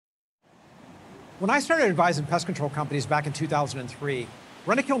When I started advising pest control companies back in 2003,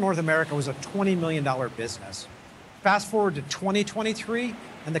 Rentokil North America was a $20 million business. Fast forward to 2023,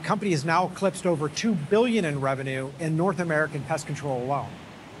 and the company has now eclipsed over $2 billion in revenue in North American pest control alone.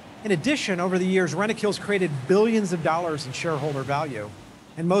 In addition, over the years, Rentokil's created billions of dollars in shareholder value,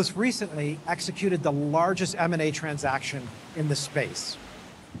 and most recently executed the largest M&A transaction in the space.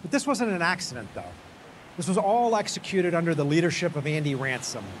 But this wasn't an accident, though. This was all executed under the leadership of Andy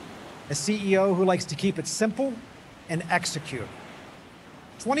Ransom, a CEO who likes to keep it simple and execute.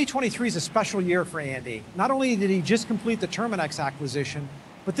 2023 is a special year for Andy. Not only did he just complete the Terminix acquisition,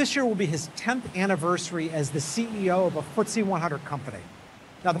 but this year will be his 10th anniversary as the CEO of a FTSE 100 company.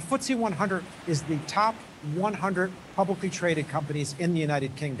 Now, the FTSE 100 is the top 100 publicly traded companies in the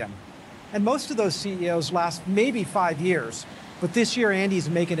United Kingdom. And most of those CEOs last maybe 5 years, but this year Andy's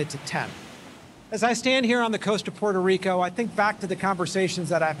making it to 10. As I stand here on the coast of Puerto Rico, I think back to the conversations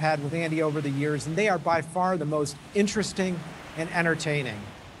that I've had with Andy over the years, and they are by far the most interesting and entertaining.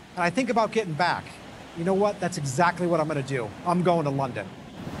 And I think about getting back. You know what? That's exactly what I'm going to do. I'm going to London.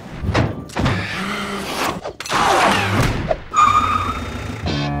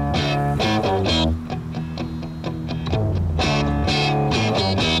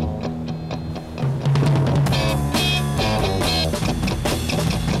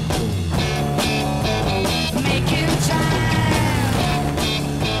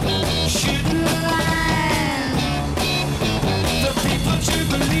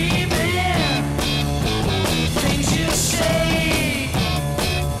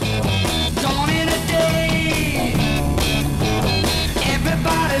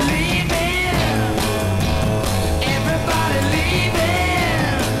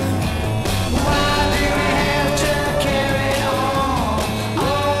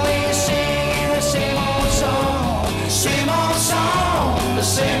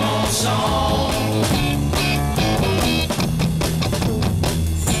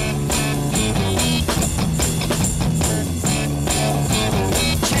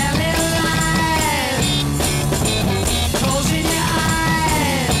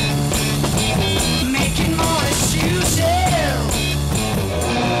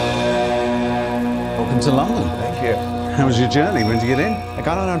 To London. Thank you. How was your journey? When did you get in? I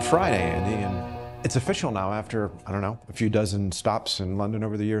got on Friday, Andy, and it's official now after, I don't know, a few dozen stops in London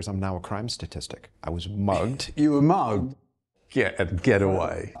over the years. I'm now a crime statistic. I was mugged. You were mugged? Get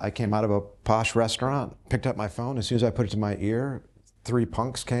away. I came out of a posh restaurant, picked up my phone. As soon as I put it to my ear, 3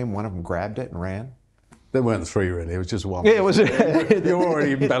 punks came. One of them grabbed it and ran. There weren't 3 really, it was just one. Yeah, it was. You're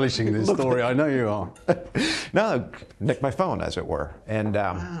already embellishing this story, I know you are. No, nicked my phone, as it were. And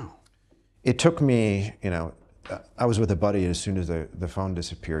wow. It took me, I was with a buddy as soon as the phone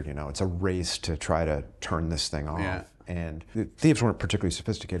disappeared. It's a race to try to turn this thing off. Yeah. And the thieves weren't particularly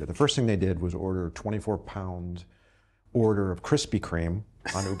sophisticated. The first thing they did was order a 24-pound order of Krispy Kreme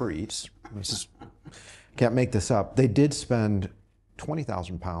on Uber Eats. Can't make this up. They did spend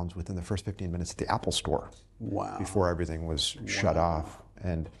 20,000 pounds within the first 15 minutes at the Apple store. Wow. Before everything was shut off.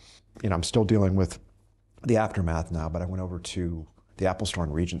 And, I'm still dealing with the aftermath now, but I went over to the Apple store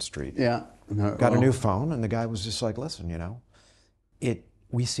on Regent Street. Yeah. Got a new phone, and the guy was just like, listen,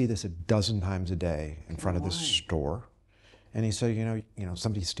 we see this a dozen times a day in front of this store. And he said,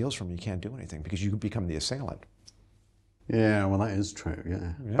 somebody steals from you, you can't do anything because you become the assailant. Yeah, well, that is true,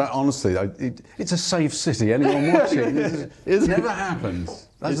 yeah. But honestly, it's a safe city. Anyone watching, it never happens.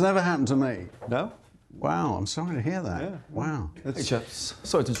 That's never happened to me. No? Wow, I'm sorry to hear that. Yeah. Wow. Hey, chaps.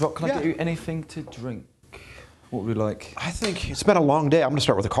 Sorry to interrupt. Can I get you anything to drink? What would we like? I think it's been a long day. I'm going to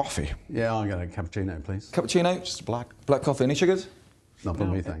start with a coffee. Yeah, I'll get a cappuccino, please. Cappuccino? Just black. Black coffee. Any sugars? Not for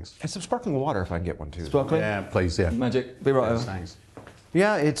me, thanks. And some sparkling water if I can get one too. Sparkling? Yeah, please, yeah. Magic. Be right over. Thanks.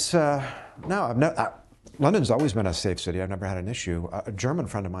 Yeah, it's, London's always been a safe city. I've never had an issue. A German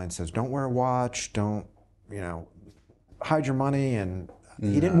friend of mine says, don't wear a watch, don't, hide your money. And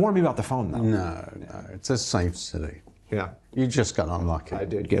he didn't warn me about the phone though. No, it's a safe city. Yeah. You just got unlucky. I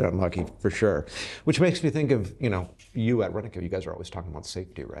did get unlucky, for sure. Which makes me think of, you at Rentokil, you guys are always talking about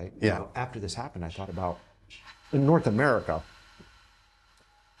safety, right? Yeah. After this happened, I thought about, in North America,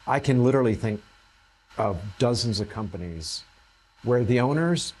 I can literally think of dozens of companies where the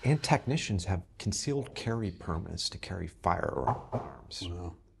owners and technicians have concealed carry permits to carry firearms.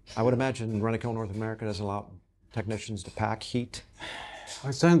 Wow. I would imagine Rentokil North America doesn't allow technicians to pack heat.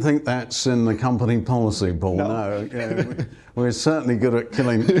 I don't think that's in the company policy, Paul. No. Yeah, we're certainly good at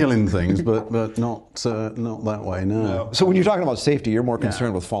killing things, but not that way. No. So when you're talking about safety, you're more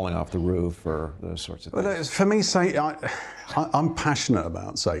concerned with falling off the roof or those sorts of things. But for me, I'm passionate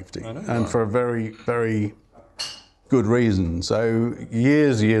about safety, and for a very, very good reason. So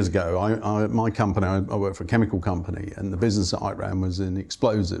years ago, my company, I worked for a chemical company, and the business that I ran was in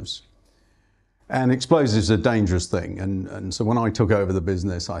explosives. And explosives are a dangerous thing. And so when I took over the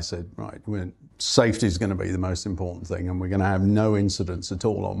business, I said, right, safety is going to be the most important thing, and we're going to have no incidents at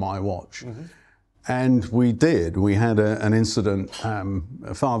all on my watch. Mm-hmm. And we did. We had an incident,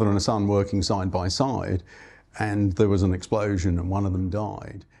 a father and a son working side by side, and there was an explosion and one of them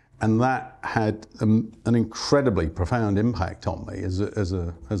died. And that had an incredibly profound impact on me as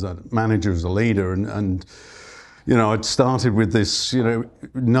a manager, as a leader. And you know, I'd started with this, you know,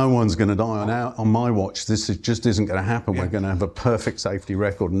 no one's going to die on my watch. This just isn't going to happen. Yeah. We're going to have a perfect safety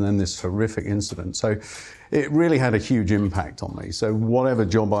record, and then this horrific incident. So it really had a huge impact on me. So whatever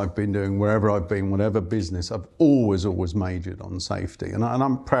job I've been doing, wherever I've been, whatever business, I've always majored on safety. And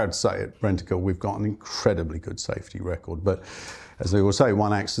I'm proud to say at Rentokil, we've got an incredibly good safety record. But as they will say,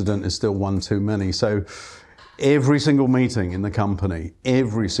 one accident is still one too many. So every single meeting in the company,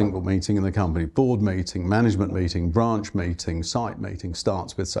 board meeting, management meeting, branch meeting, site meeting,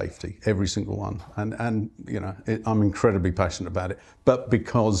 starts with safety, every single one. And you know, I'm incredibly passionate about it, but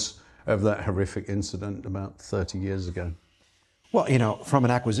because of that horrific incident about 30 years ago. Well, you know, from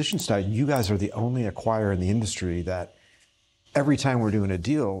an acquisition side, you guys are the only acquirer in the industry that every time we're doing a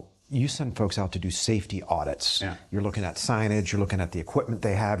deal, you send folks out to do safety audits. Yeah. You're looking at signage, you're looking at the equipment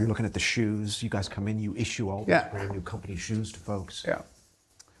they have, you're looking at the shoes. You guys come in, you issue all these brand new company shoes to folks. Yeah.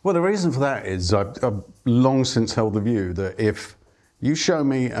 Well, the reason for that is I've long since held the view that if you show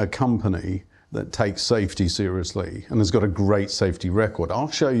me a company that takes safety seriously and has got a great safety record,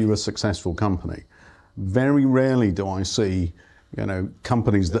 I'll show you a successful company. Very rarely do I see, you know,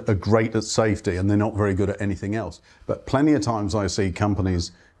 companies that are great at safety and they're not very good at anything else. But plenty of times I see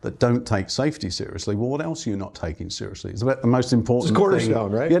companies that don't take safety seriously. Well, what else are you not taking seriously? It's about the most important thing. It's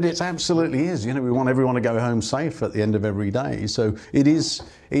cornerstone, right? Yeah, it absolutely is. You know, we want everyone to go home safe at the end of every day. So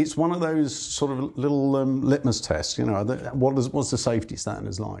it's one of those sort of little litmus tests, you know, what's the safety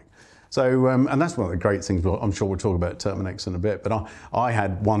standards like? So, and that's one of the great things, I'm sure we'll talk about terminix in a bit, but I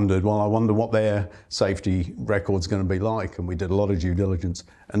had wondered, well, I wonder what their safety record's going to be like, and we did a lot of due diligence.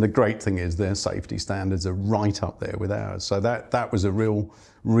 And the great thing is their safety standards are right up there with ours. So that was a real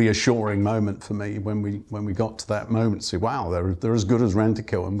reassuring moment for me when we got to that moment, see, wow, they're as good as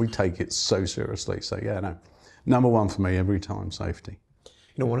Rentokil, and we take it so seriously. So yeah, no, number one for me every time, safety.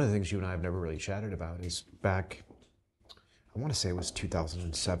 You know, one of the things you and I have never really chatted about is back, I want to say it was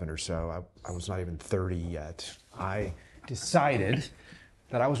 2007 or so. I was not even 30 yet. I decided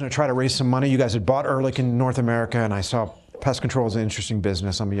that I was going to try to raise some money. You guys had bought Ehrlich in North America, and I saw pest control as an interesting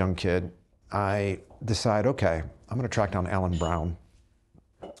business. I'm a young kid. I decide, okay, I'm going to track down Alan Brown.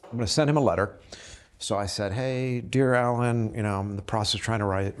 I'm going to send him a letter. So I said, hey, dear Alan, you know, I'm in the process of trying to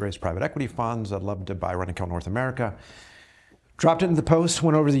raise private equity funds. I'd love to buy Rentokil North America. Dropped it in the post,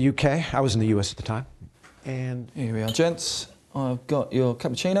 went over to the UK. I was in the US at the time. And here we are, gents. I've got your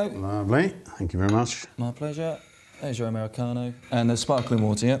cappuccino. Lovely. Thank you very much. My pleasure. There's your Americano. And there's sparkling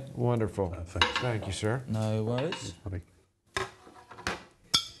water, yeah? Wonderful. Perfect. Thank you, sir. No worries.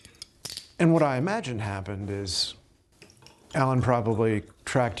 And what I imagine happened is Alan probably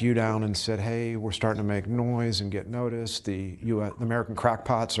tracked you down and said, hey, we're starting to make noise and get noticed. The American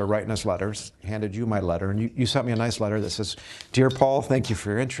crackpots are writing us letters. Handed you my letter, and you sent me a nice letter that says, dear Paul, thank you for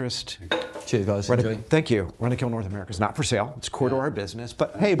your interest. Cheers, guys. Enjoy. Thank you. Rentokil North America is not for sale. It's core to our business.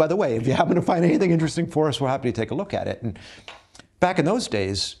 But hey, by the way, if you happen to find anything interesting for us, we're happy to take a look at it. And back in those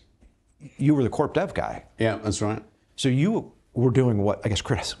days, you were the corp dev guy. Yeah, that's right. So you were doing what I guess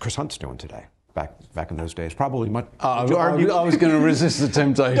Chris Hunt's doing today. Back in those days, probably much. I was going to resist the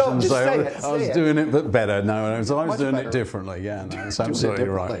temptation. No, just I was doing it, but better. No, so I was doing it differently. Yeah, no, that's absolutely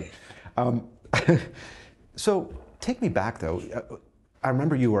right. So take me back though. I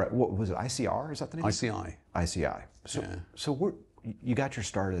remember you were at, what was it, ICR? Is that the name? ICI. ICI. So you got your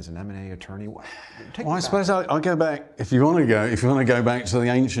start as an M&A attorney. Well, I suppose I'll go back, if you want to go back to the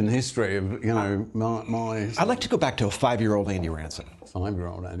ancient history of, you know, my I'd like to go back to a 5-year-old Andy Ransom.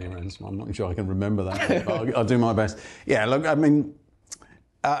 5-year-old Andy Ransom. I'm not sure I can remember that, but I'll do my best. Yeah, look, I mean,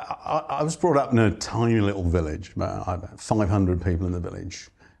 I was brought up in a tiny little village, about 500 people in the village.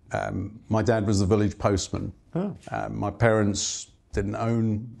 My dad was the village postman. Oh. My parents didn't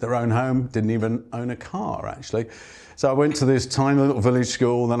own their own home, didn't even own a car, actually. So I went to this tiny little village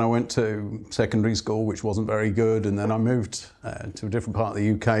school, then I went to secondary school, which wasn't very good, and then I moved to a different part of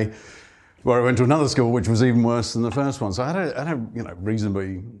the UK, where I went to another school, which was even worse than the first one. So I had a you know,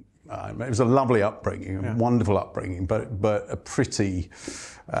 reasonably It was a lovely upbringing, a wonderful upbringing, but a pretty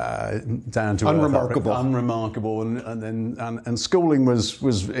down to unremarkable. Unremarkable, and schooling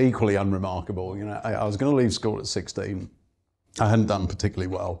was equally unremarkable. You know, I was going to leave school at 16. I hadn't done particularly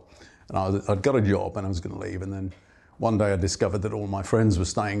well, and I'd got a job, and I was going to leave, and then one day I discovered that all my friends were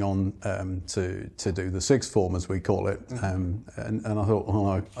staying on to do the sixth form, as we call it, and I thought,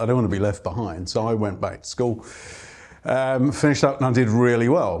 well, I don't want to be left behind, so I went back to school. Finished up and I did really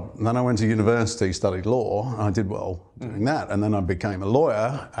well. And then I went to university, studied law, and I did well doing that. And then I became a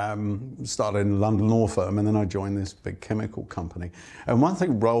lawyer, started in a London law firm, and then I joined this big chemical company. And one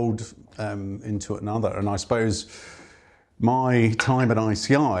thing rolled into another, and I suppose my time at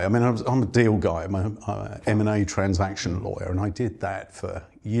ICI, I mean, I'm a deal guy, I'm an M&A transaction lawyer, and I did that for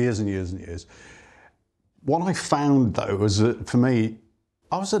years and years and years. What I found, though, was that for me,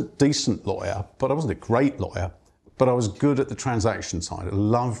 I was a decent lawyer, but I wasn't a great lawyer. But I was good at the transaction side. I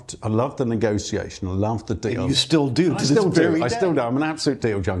loved the negotiation. I loved the deal. And you still do. I still do. I'm an absolute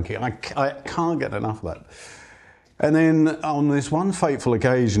deal junkie. I can't get enough of that. And then on this one fateful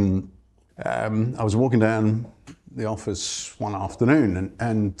occasion, I was walking down the office one afternoon,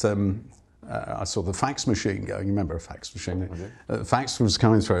 and I saw the fax machine going. You remember a fax machine? Fax was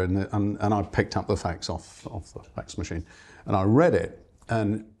coming through, and I picked up the fax off the fax machine, and I read it,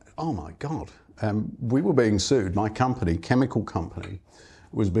 and oh my God. We were being sued. My company, chemical company,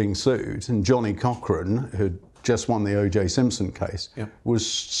 was being sued, and Johnny Cochran, who'd just won the O.J. Simpson case, was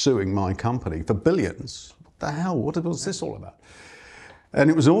suing my company for billions. What the hell? What was this all about?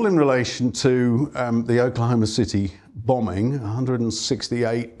 And it was all in relation to the Oklahoma City bombing.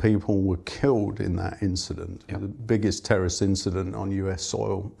 168 people were killed in that incident, the biggest terrorist incident on US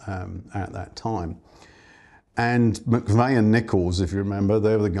soil at that time. And McVeigh and Nichols, if you remember,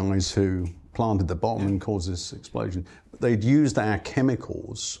 they were the guys who planted the bomb and caused this explosion. They'd used our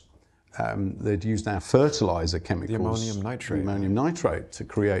chemicals, they'd used our fertilizer chemicals, the ammonium nitrate, to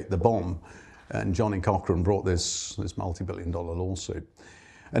create the bomb. And Johnny Cochran brought this multi-billion-dollar lawsuit.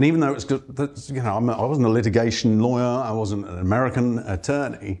 And even though it was good, you know, I wasn't a litigation lawyer, I wasn't an American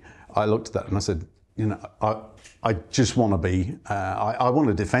attorney, I looked at that and I said, you know, I just want to be, I want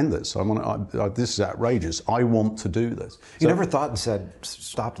to defend this. This is outrageous. I want to do this. You never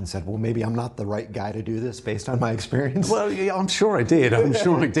stopped and said, well, maybe I'm not the right guy to do this based on my experience? Well, yeah, I'm sure I did. I'm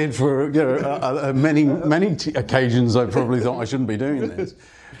sure I did for many occasions. I probably thought I shouldn't be doing this.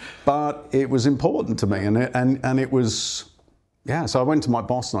 But it was important to me, and it was, yeah, so I went to my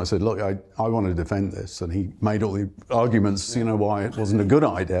boss and I said, look, I want to defend this. And he made all the arguments, you know, why it wasn't a good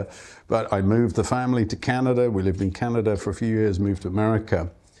idea. But I moved the family to Canada. We lived in Canada for a few years, moved to America.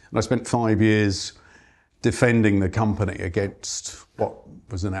 And I spent 5 years defending the company against what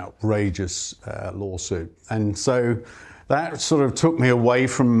was an outrageous lawsuit. And so that sort of took me away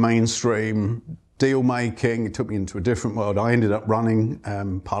from mainstream deal making. It took me into a different world. I ended up running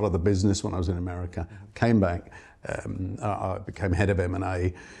part of the business when I was in America, came back. I became head of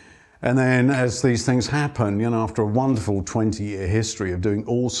M&A. And then as these things happen, you know, after a wonderful 20-year history of doing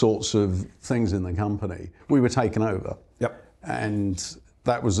all sorts of things in the company, we were taken over. Yep. And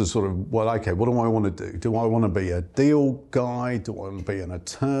that was a sort of, well, okay, what do I want to do? Do I want to be a deal guy? Do I want to be an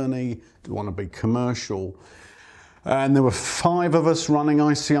attorney? Do I want to be commercial? And there were 5 of us running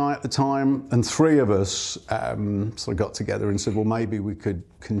ICI at the time, and 3 of us sort of got together and said, well, maybe we could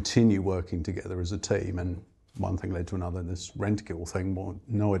continue working together as a team. And one thing led to another, this Rentokil thing, well,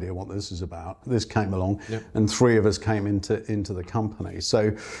 no idea what this is about. This came along, and 3 of us came into the company.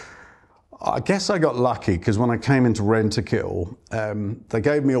 So I guess I got lucky, because when I came into Rentokil, they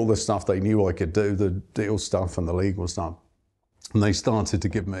gave me all the stuff they knew I could do, the deal stuff and the legal stuff. And they started to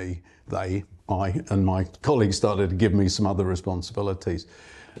give me, I and my colleagues started to give me some other responsibilities.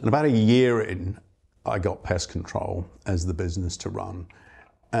 And about a year in, I got pest control as the business to run.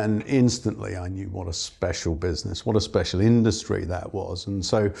 And instantly I knew what a special business, what a special industry that was. And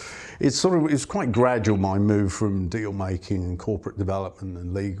so it's quite gradual, my move from deal making and corporate development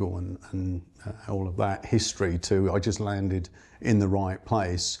and legal and all of that history to I just landed in the right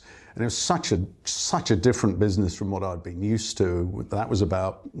place. And it was such a different business from what I'd been used to. That was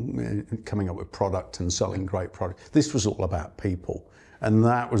about coming up with product and selling great product. This was all about people. And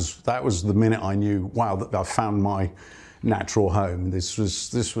that was the minute I knew, wow, that I found my natural home. This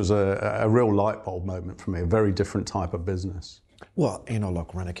was a real light bulb moment for me, a very different type of business. Well, you know,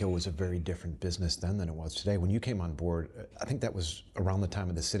 look, Rentokil was a very different business then than it was today. When you came on board, I think that was around the time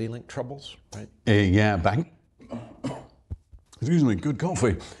of the CityLink troubles, right? Yeah, excuse me, good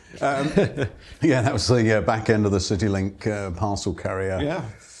coffee. Yeah, that was the back end of the CityLink parcel carrier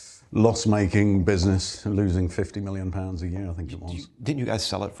loss-making business, losing £50 million a year, I think it was. Didn't you guys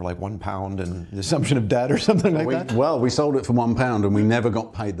sell it for like £1 and the assumption of debt or something like that? Well, we sold it for £1 and we never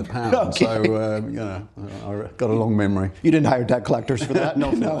got paid the pound. Okay. So, I got a long memory. You didn't hire debt collectors for that?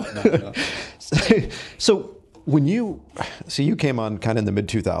 No. So when you came on kind of in the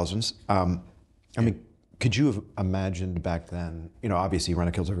mid-2000s, I mean, could you have imagined back then, obviously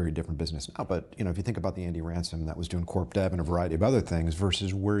Rentokil's a very different business now, but if you think about the Andy Ransom that was doing corp dev and a variety of other things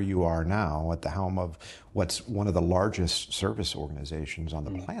versus where you are now at the helm of what's one of the largest service organizations on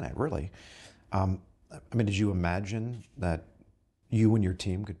the planet, really. I mean, did you imagine that you and your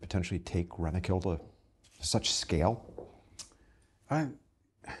team could potentially take Rentokil to such scale?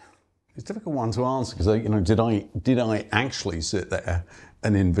 It's a difficult one to answer because did I actually sit there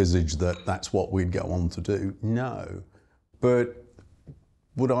and envisage that that's what we'd go on to do? No. But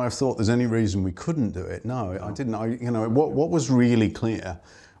would I have thought there's any reason we couldn't do it? No, I didn't. What was really clear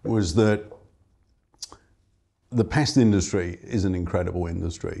was that the pest industry is an incredible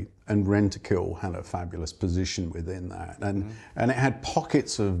industry, and Rentokil had a fabulous position within that, and it had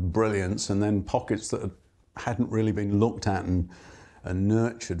pockets of brilliance, and then pockets that hadn't really been looked at and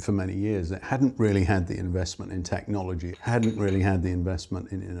nurtured for many years. It hadn't really had the investment in technology, it hadn't really had the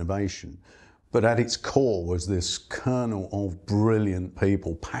investment in innovation. But at its core was this kernel of brilliant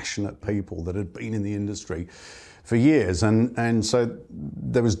people, passionate people that had been in the industry for years. And so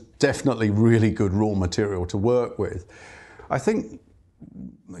there was definitely really good raw material to work with. I think,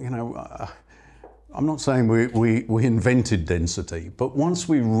 I'm not saying we invented density, but once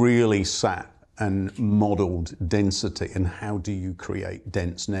we really sat and modeled density and how do you create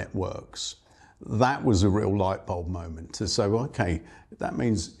dense networks, that was a real light bulb moment to say, well, okay, that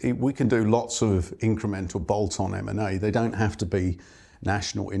means we can do lots of incremental bolt-on M&A. They don't have to be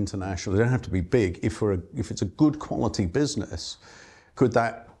national, international, they don't have to be big. If it's a good quality business, could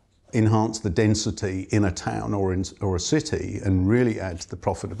that enhance the density in a town or a city and really add to the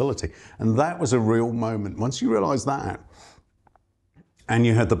profitability? And that was a real moment. Once you realize that, and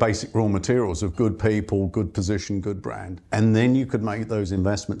you had the basic raw materials of good people, good position, good brand, and then you could make those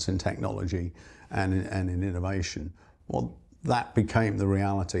investments in technology and in innovation. Well, that became the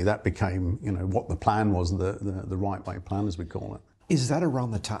reality. That became, what the plan was, the right way plan, as we call it. Is that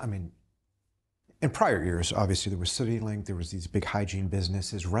around the time? I mean, in prior years, obviously there was CityLink, there was these big hygiene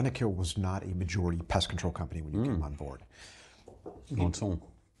businesses. Rentokil was not a majority pest control company when you came on board. Not at all.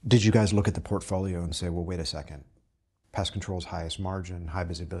 Did you guys look at the portfolio and say, well, wait a second? Pest control's highest margin, high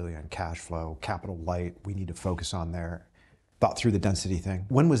visibility on cash flow, capital light, we need to focus on there. Thought through the density thing.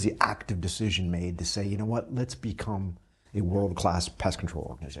 When was the active decision made to say, you know what, let's become a world-class pest control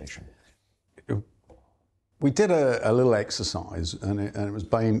organization? We did a little exercise, and it was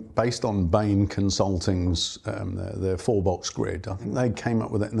based on Bain Consulting's their 4-box grid. I think they came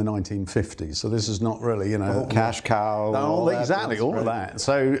up with it in the 1950s. So this is not really, the whole cash cow. Exactly, all of that.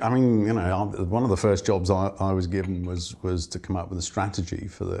 So I mean, one of the first jobs I was given was to come up with a strategy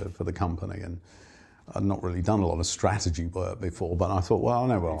for the company, and I'd not really done a lot of strategy work before, but I thought, well, I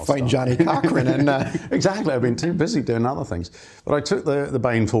know where I'll Find Johnny Cochran and... Exactly, I've been too busy doing other things. But I took the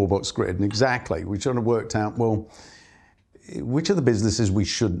Bain 4-box grid, and exactly, we sort of worked out, well, which are the businesses we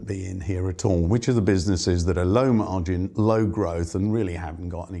shouldn't be in here at all? Which are the businesses that are low margin, low growth, and really haven't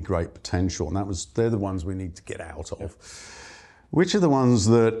got any great potential? And they're the ones we need to get out of. Which are the ones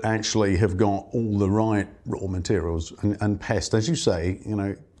that actually have got all the right raw materials and pest, as you say,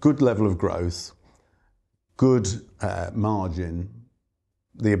 good level of growth, good margin,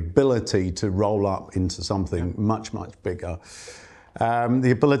 the ability to roll up into something much, much bigger,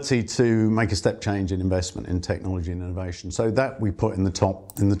 the ability to make a step change in investment in technology and innovation. So that we put in the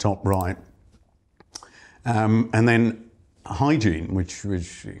top right. And then hygiene, which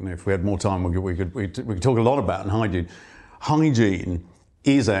if we had more time, we could talk a lot about in hygiene. Hygiene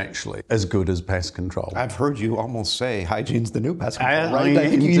is actually as good as pest control. I've heard you almost say hygiene's the new pest control, right?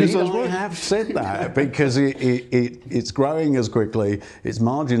 I have said that because it's growing as quickly, its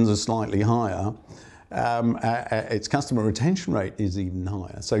margins are slightly higher, its customer retention rate is even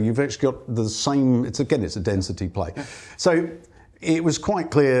higher. So you've actually got the same, it's a density play. So it was quite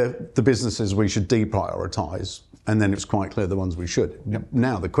clear the businesses we should deprioritise, and then it was quite clear the ones we should. Yep.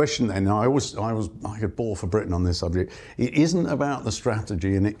 Now the question then, I could bore for Britain on this subject. It isn't about the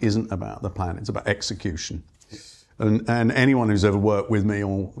strategy and it isn't about the plan. It's about execution. And anyone who's ever worked with me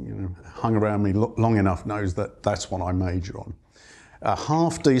or hung around me long enough knows that that's what I major on. A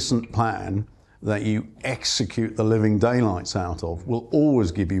half decent plan that you execute the living daylights out of will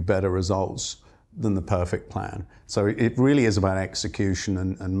always give you better results than the perfect plan. So it really is about execution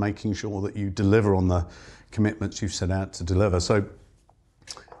and making sure that you deliver on the commitments you've set out to deliver. So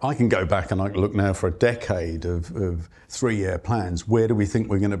I can go back and I can look now for a decade of 3-year plans. Where do we think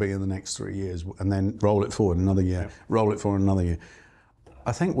we're going to be in the next 3 years? And then roll it forward another year, roll it forward another year.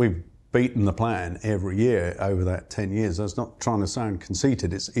 I think we've beaten the plan every year over that 10 years. I was not trying to sound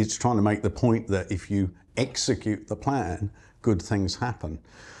conceited. It's trying to make the point that if you execute the plan, good things happen.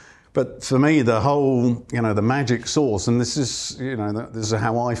 But for me, the whole, the magic sauce, and this is, this is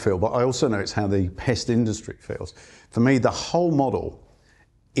how I feel, but I also know it's how the pest industry feels. For me, the whole model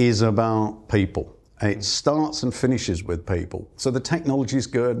is about people. It starts and finishes with people. So the technology's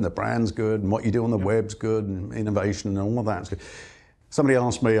good, and the brand's good, and what you do on the web's good, and innovation and all of that's good. Somebody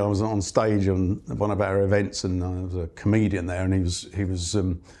asked me, I was on stage on one of our events, and there was a comedian there, and he was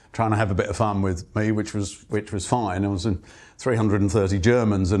trying to have a bit of fun with me, which was fine. I was in 330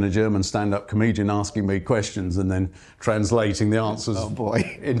 Germans and a German stand-up comedian asking me questions and then translating the answers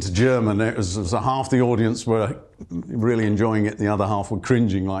into German. It was half the audience were really enjoying it, the other half were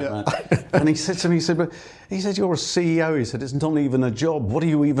cringing like that. And he said to me, he said, you're a CEO. He said, it's not even a job. What do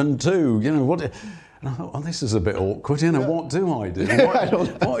you even do? And I thought, this is a bit awkward. What do I do?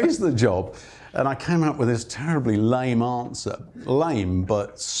 What is the job? And I came up with this terribly lame answer. Lame,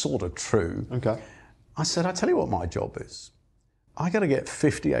 but sort of true. Okay. I said, I tell you what my job is. I got to get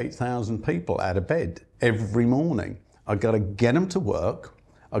 58,000 people out of bed every morning. I got to get them to work.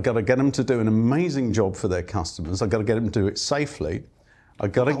 I got to get them to do an amazing job for their customers. I got to get them to do it safely. I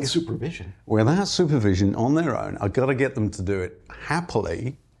got to get supervision. Without supervision on their own. I got to get them to do it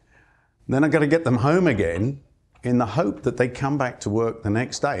happily. Then I got to get them home again in the hope that they come back to work the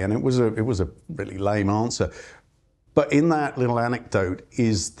next day. And it was a really lame answer. But in that little anecdote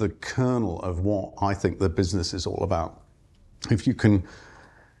is the kernel of what I think the business is all about. If you can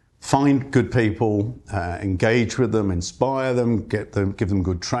find good people, engage with them, inspire them, give them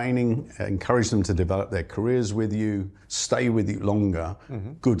good training, encourage them to develop their careers with you, stay with you longer,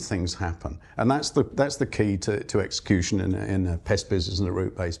 good things happen. And that's the key to execution in a pest business and a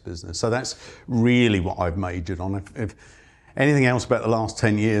route-based business. So that's really what I've majored on. If anything else about the last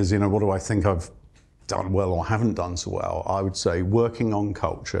 10 years, what do I think I've done well or haven't done so well? I would say working on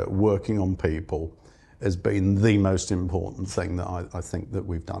culture, working on people, has been the most important thing that I think that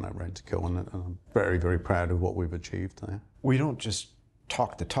we've done at Rentokil, and I'm very, very proud of what we've achieved there. We don't just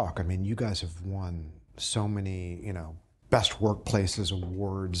talk the talk. I mean, you guys have won so many, best workplaces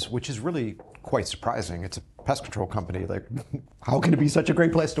awards, which is really quite surprising. It's a pest control company. Like, how can it be such a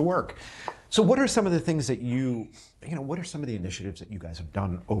great place to work? So what are some of the things that what are some of the initiatives that you guys have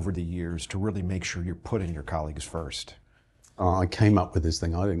done over the years to really make sure you're putting your colleagues first? I came up with this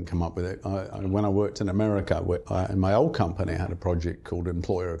thing. I didn't come up with it. When I worked in America, in my old company, I had a project called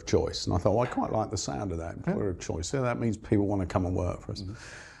Employer of Choice. And I thought, I quite like the sound of that, Employer of Choice. Yeah, that means people want to come and work for us.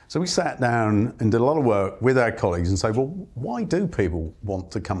 So we sat down and did a lot of work with our colleagues and say, well, why do people want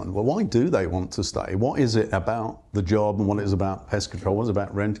to come and, why do they want to stay? What is it about the job and what is it about pest control? What is it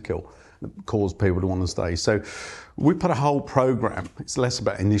about Rentokil that cause people to want to stay? So we put a whole program. It's less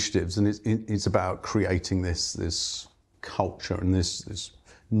about initiatives and it's about creating this culture and this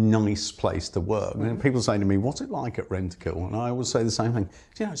nice place to work. And people say to me, what's it like at Rentokil? And I always say the same thing.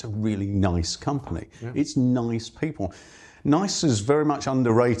 It's a really nice company. It's nice people. Nice is very much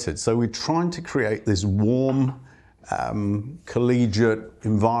underrated. So we're trying to create this warm, collegiate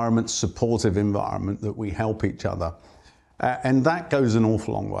environment, supportive environment that we help each other. And that goes an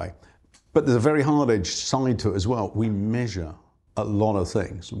awful long way. But there's a very hard-edged side to it as well. We measure a lot of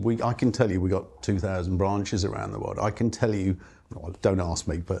things. I can tell you we've got 2,000 branches around the world. I can tell you, well, don't ask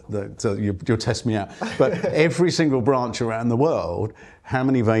me, but you'll test me out. But every single branch around the world, how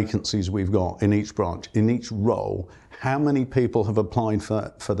many vacancies we've got in each branch, in each role, how many people have applied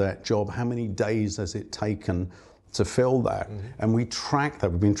for that job, how many days has it taken to fill that? And we track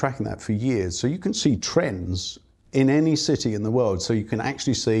that. We've been tracking that for years. So you can see trends in any city in the world. So you can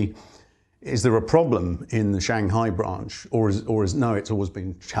actually see, is there a problem in the Shanghai branch, or is no? It's always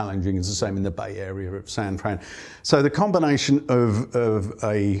been challenging. It's the same in the Bay Area of San Fran. So the combination of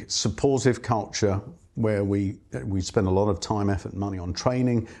a supportive culture where we spend a lot of time, effort, and money on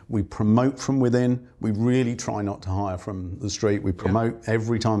training. We promote from within. We really try not to hire from the street. We promote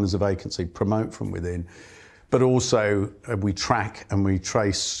every time there's a vacancy. Promote from within. But also we track and we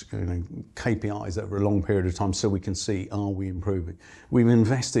trace KPIs over a long period of time so we can see, are we improving? We've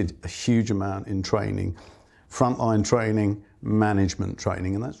invested a huge amount in training, frontline training, management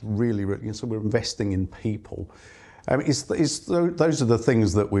training, and that's really, so we're investing in people. I mean, those are the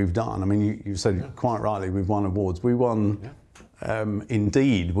things that we've done. I mean, you said quite rightly, we've won awards. We won,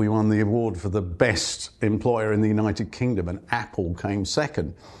 Indeed, we won the award for the best employer in the United Kingdom, and Apple came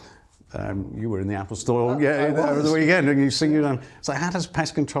second. You were in the Apple store over the weekend, and you see, so how does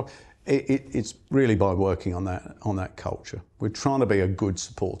pest control? It's really by working on that culture. We're trying to be a good,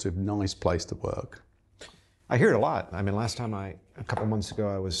 supportive, nice place to work. I hear it a lot. I mean, last time a couple months ago,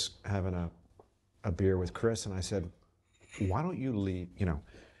 I was having a beer with Chris, and I said, why don't you leave,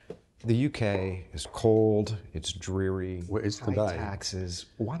 the UK is cold, it's dreary, it's high today. Taxes.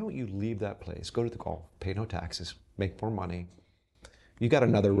 Why don't you leave that place, go to the Gulf, pay no taxes, make more money? You got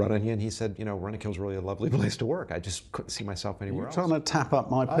another run on you. And he said, Rentokil's really a lovely place to work. I just couldn't see myself anywhere else. You're trying to tap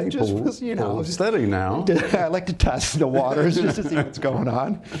up my people. I just was, steady now. I like to test the waters just to see what's going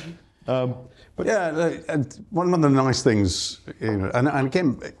on. But yeah, and one of the nice things, and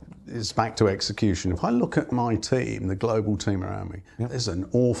again, it's back to execution. If I look at my team, the global team around me, there's an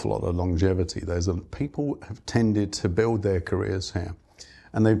awful lot of longevity. People have tended to build their careers here,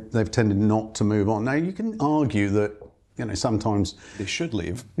 and they've tended not to move on. Now, you can argue that, sometimes they should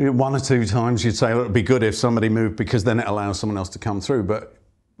leave. One or two times you'd say, well, it'd be good if somebody moved because then it allows someone else to come through. But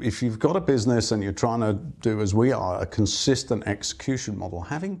if you've got a business and you're trying to do, as we are, a consistent execution model,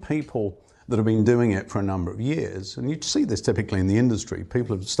 having people that have been doing it for a number of years, and you see this typically in the industry,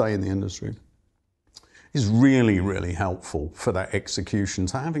 people who stay in the industry, is really, really helpful for that execution.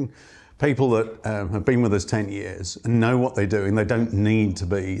 So having people that have been with us 10 years and know what they're doing, they don't need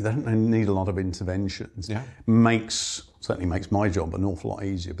a lot of interventions. Yeah. Certainly makes my job an awful lot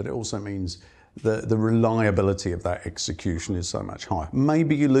easier, but it also means the reliability of that execution is so much higher.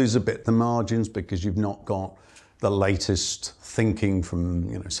 Maybe you lose a bit the margins because you've not got the latest thinking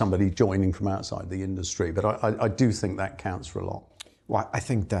from somebody joining from outside the industry, but I do think that counts for a lot. Well, I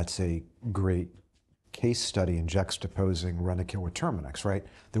think that's a great case study in juxtaposing Rentokil with Terminix, right?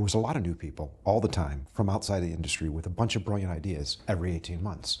 There was a lot of new people all the time from outside the industry with a bunch of brilliant ideas every 18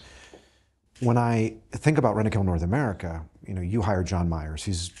 months. When I think about Rentokil North America, you hired John Myers.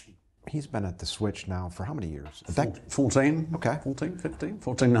 He's been at the switch now for how many years? 14. Okay. 14, 15,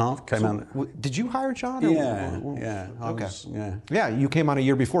 14 and a half came out. Did you hire John? Yeah. Yeah, you came on a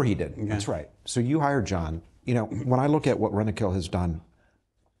year before he did. Yeah. That's right. So you hired John. When I look at what Rentokil has done,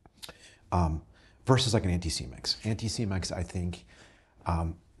 versus like an anticimex. Anticimex, I think,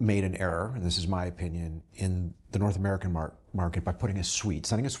 made an error, and this is my opinion, in the North American market by putting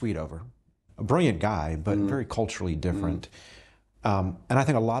sending a Swede over. A brilliant guy, but very culturally different. And I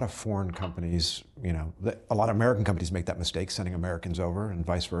think a lot of foreign companies, a lot of American companies make that mistake, sending Americans over and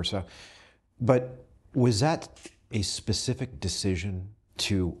vice versa. But was that a specific decision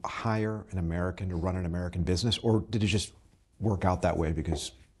to hire an American to run an American business, or did it just work out that way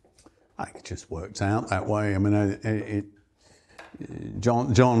because... I think it just worked out that way. I mean,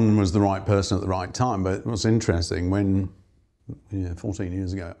 John was the right person at the right time, but what's interesting, when 14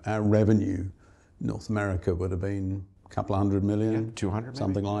 years ago, our revenue, North America would have been a couple of $100 million, yeah, 200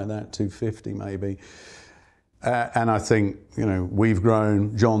 something like that, 250 maybe. And I think, we've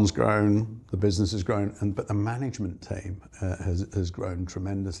grown, John's grown, the business has grown, but the management team has grown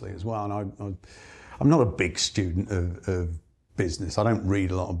tremendously as well. And I'm not a big student of business. I don't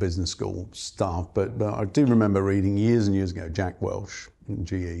read a lot of business school stuff, but I do remember reading years and years ago Jack Welch in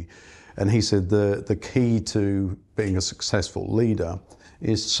GE, and he said the key to being a successful leader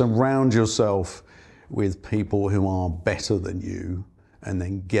is surround yourself with people who are better than you, and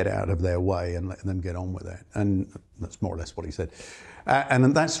then get out of their way and let them get on with it. And that's more or less what he said.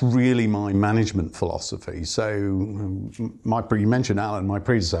 And that's really my management philosophy. So you mentioned Alan, my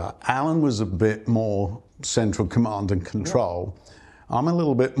predecessor. Alan was a bit more central command and control. I'm a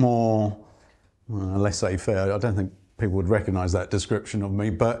little bit more laissez-faire. I don't think people would recognize that description of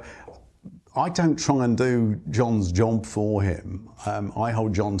me, but I don't try and do John's job for him. I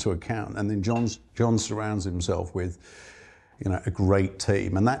hold John to account, and then John surrounds himself with a great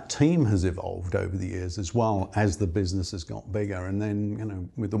team, and that team has evolved over the years as well as the business has got bigger. And then,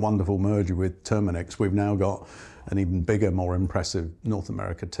 with the wonderful merger with Terminix, we've now got an even bigger, more impressive North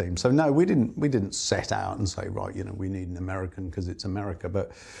America team. So no, we didn't set out and say, right, we need an American because it's America.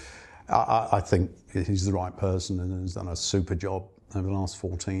 But I think he's the right person and has done a super job over the last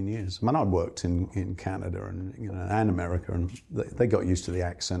 14 years. I mean, I worked in Canada and America, and they got used to the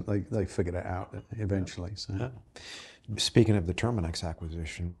accent. They figured it out eventually. So. Yeah. Speaking of the Terminix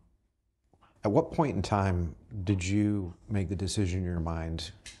acquisition, at what point in time did you make the decision in your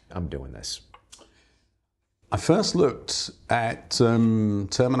mind, I'm doing this? I first looked at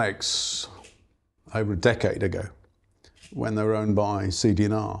Terminix over a decade ago when they were owned by CD&R.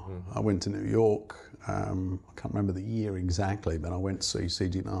 Mm-hmm. I went to New York. I can't remember the year exactly, but I went to see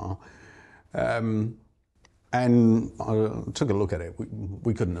CD&R. And I took a look at it.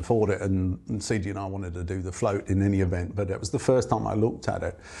 We couldn't afford it, and CD&R wanted to do the float in any event, but it was the first time I looked at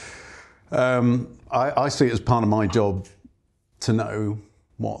it. I see it as part of my job to know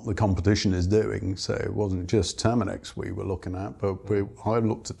what the competition is doing. So it wasn't just Terminix we were looking at, but I've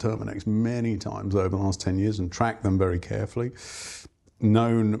looked at Terminix many times over the last 10 years and tracked them very carefully.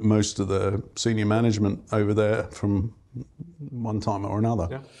 Known most of the senior management over there from one time or another.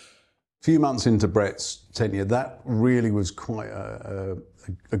 Yeah. A few months into Brett's tenure, that really was quite a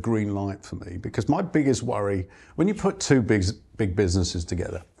green light for me, because my biggest worry, when you put two big businesses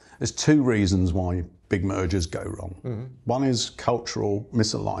together, there's two reasons why big mergers go wrong. Mm-hmm. One is cultural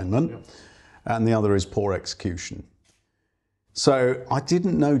misalignment, and the other is poor execution. So I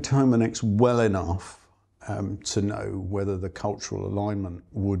didn't know Terminix well enough to know whether the cultural alignment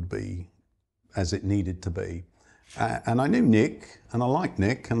would be as it needed to be. And I knew Nick, and I liked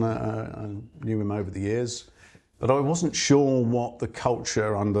Nick, and I knew him over the years, but I wasn't sure what the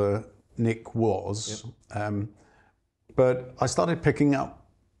culture under Nick was. Yep. But I started picking up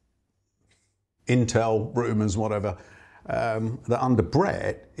intel, rumours, whatever, that under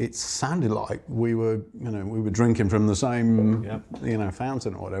Brett, it sounded like we were drinking from the same,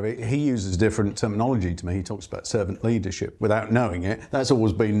 fountain or whatever. He uses different terminology to me. He talks about servant leadership without knowing it. That's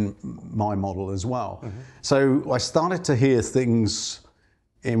always been my model as well. Mm-hmm. So I started to hear things,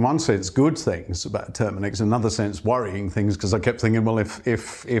 in one sense, good things about Terminix, in another sense, worrying things, because I kept thinking, well,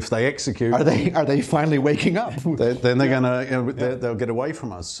 if they execute, are they finally waking up? Then they're gonna, they'll get away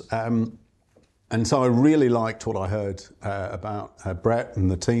from us. And so I really liked what I heard about Brett and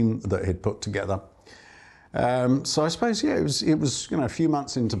the team that he'd put together. So I suppose, it was a few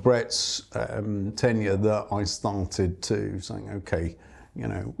months into Brett's tenure that I started to saying, okay,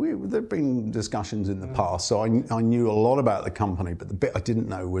 there've been discussions in the past, so I knew a lot about the company, but the bit I didn't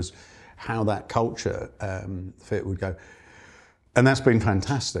know was how that culture fit would go. And that's been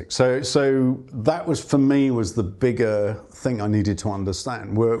fantastic. So that was, for me, was the bigger thing I needed to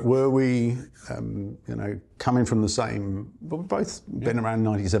understand. Were we, coming from the same, we've both been around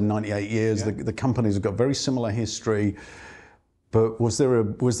 97, 98 years. Yeah. The companies have got very similar history, but was there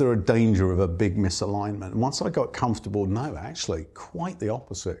a danger of a big misalignment? And once I got comfortable, no, actually, quite the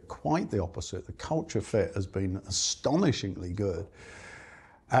opposite. The culture fit has been astonishingly good.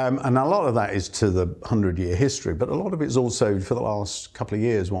 And a lot of that is to the 100-year history, but a lot of it's also for the last couple of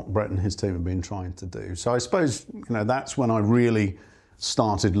years what Brett and his team have been trying to do. So I suppose that's when I really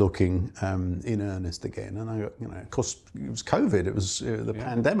started looking in earnest again. And of course, it was COVID, it was the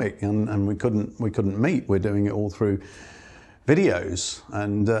pandemic, and we couldn't meet. We're doing it all through videos,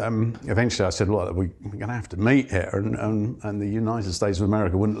 and eventually I said, well, we're going to have to meet here, and the United States of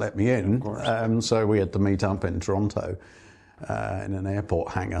America wouldn't let me in, so we had to meet up in Toronto. In an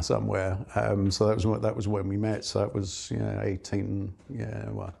airport hangar somewhere. So that was when we met. So that was 2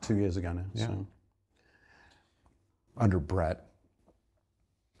 years ago now. Yeah. So. Under Brett,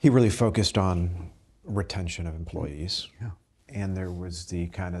 he really focused on retention of employees. Yeah. And there was the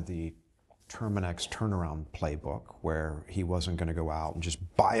Terminix turnaround playbook where he wasn't going to go out and just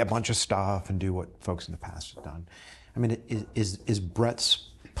buy a bunch of stuff and do what folks in the past have done. I mean, is Brett's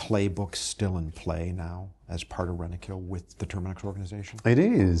playbook still in play now as part of Rentokil with the Terminix organization? It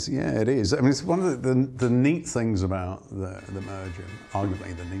is, it is. I mean, it's one of the neat things about the merger,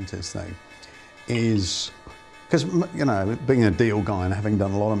 arguably the neatest thing, is because, being a deal guy and having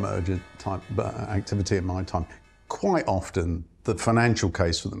done a lot of merger type activity in my time, quite often the financial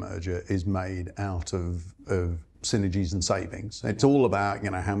case for the merger is made out of synergies and savings. It's all about,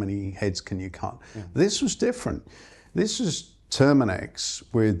 how many heads can you cut. Yeah. This was different. This was Terminix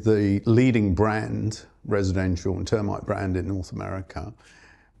with the leading brand, residential and termite brand in North America,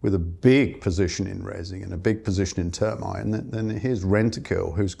 with a big position in resi and a big position in termite. And then here's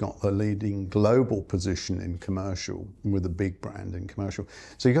Rentokil, who's got the leading global position in commercial with a big brand in commercial.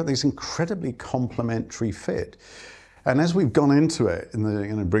 So you've got this incredibly complementary fit. And as we've gone into it,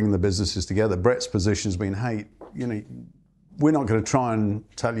 in bringing the businesses together, Brett's position has been, hey, we're not going to try and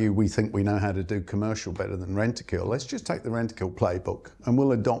tell you we think we know how to do commercial better than Rentokil. Let's just take the Rentokil playbook and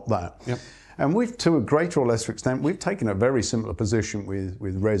we'll adopt that. Yep. And we've, to a greater or lesser extent, we've taken a very similar position with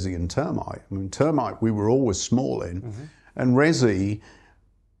resi and termite. I mean, termite we were always small in, and resi,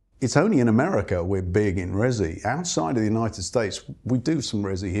 it's only in America we're big in resi. Outside of the United States, we do some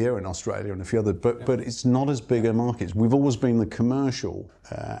resi here in Australia and a few other, but it's not as big a market. We've always been the commercial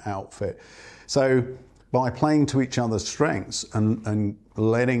outfit. So by playing to each other's strengths and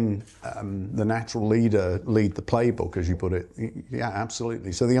letting the natural leader lead the playbook, as you put it, yeah,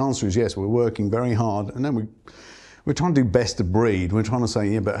 absolutely. So the answer is yes, we're working very hard, and then we're trying to do best of breed. We're trying to say,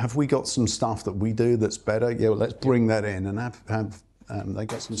 yeah, but have we got some stuff that we do that's better? Yeah, well, let's bring that in and have they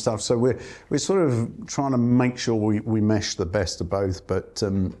got some stuff. So we're sort of trying to make sure we mesh the best of both, but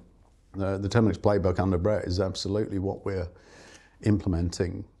The terminix playbook under Brett is absolutely what we're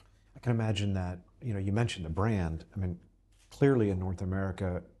implementing. I can imagine that, you mentioned the brand. I mean, clearly in North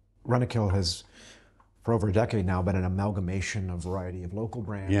America, Rentokil has, for over a decade now, been an amalgamation of a variety of local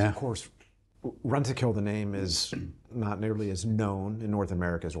brands. Yeah. Of course, Rentokil, the name, is not nearly as known in North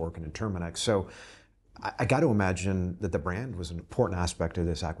America as Orkin and Terminix. So I got to imagine that the brand was an important aspect of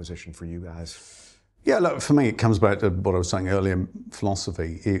this acquisition for you guys. Yeah, look, for me, it comes back to what I was saying earlier,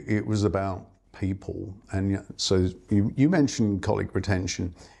 philosophy. It was about people. And so you mentioned colleague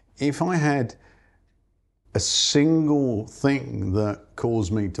retention. If I had a single thing that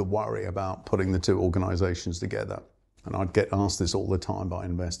caused me to worry about putting the two organizations together, and I'd get asked this all the time by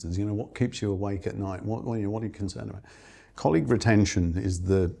investors, what keeps you awake at night? What are you concerned about? Colleague retention is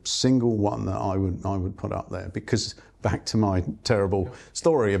the single one that I would put up there, because back to my terrible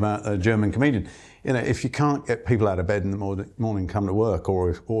story about a German comedian, if you can't get people out of bed in the morning come to work,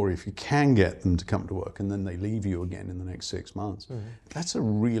 or if you can get them to come to work and then they leave you again in the next 6 months, that's a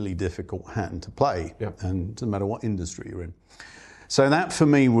really difficult hand to play, and doesn't matter what industry you're in. So that for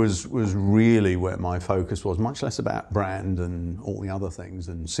me was really where my focus was, much less about brand and all the other things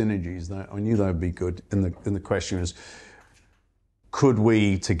and synergies. That I knew that would be good. And the question is, could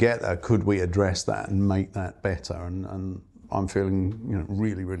we together, address that and make that better? And I'm feeling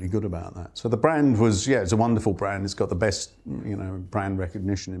really, really good about that. So the brand was, it's a wonderful brand. It's got the best brand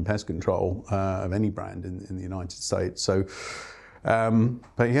recognition in pest control of any brand in the United States. So,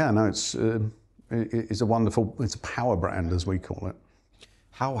 but yeah, no, it's a wonderful, it's a power brand, as we call it.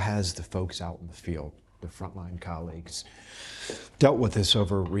 How has the folks out in the field, the frontline colleagues, dealt with this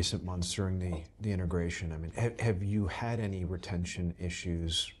over recent months during the integration? I mean, have you had any retention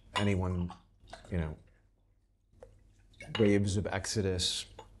issues? Anyone, waves of exodus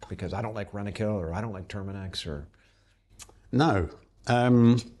because I don't like Rentokil or I don't like Terminix or? No.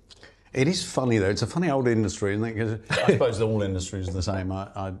 It is funny though. It's a funny old industry, isn't it? 'Cause I suppose all industries are the same.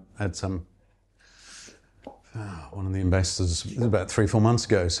 I had some. One of the investors about 3-4 months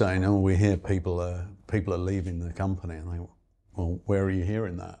ago saying, "Oh, we hear people are leaving the company," and I went, "Well, where are you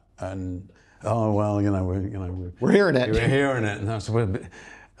hearing that?" And we're hearing it. We're hearing it, and I said,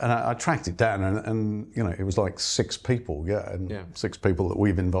 and I tracked it down, and it was like 6 people, 6 people that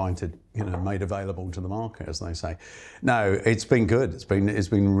we've invited, made available to the market, as they say. No, it's been good. It's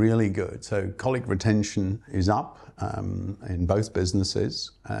been really good. So colleague retention is up in both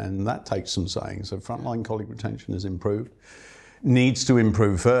businesses, and that takes some saying. So frontline colleague retention has improved. Needs to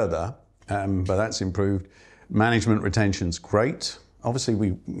improve further, but that's improved. Management retention's great.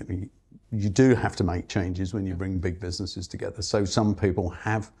 Obviously, you do have to make changes when you bring big businesses together. So some people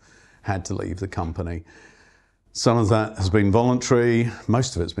have had to leave the company. Some of that has been voluntary.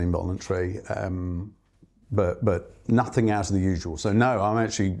 Most of it's been voluntary, but nothing out of the usual. So no, I'm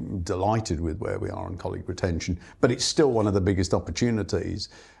actually delighted with where we are on colleague retention, but it's still one of the biggest opportunities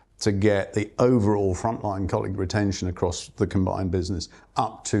to get the overall frontline colleague retention across the combined business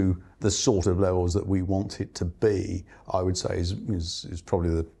up to the sort of levels that we want it to be. I would say is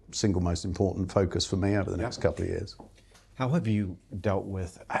probably the single most important focus for me over the next couple of years. How have you dealt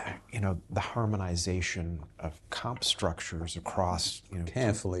with, the harmonization of comp structures across,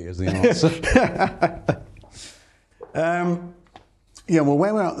 Carefully is the answer. Well,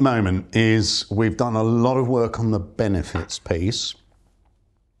 where we're at the moment is we've done a lot of work on the benefits piece.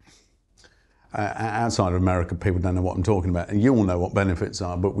 Outside of America, people don't know what I'm talking about. And you all know what benefits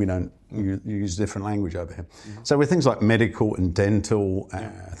are, but we don't use different language over here. So with things like medical and dental,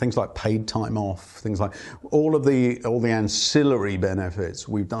 things like paid time off, things like all the ancillary benefits,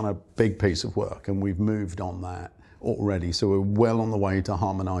 we've done a big piece of work and we've moved on that already. So we're well on the way to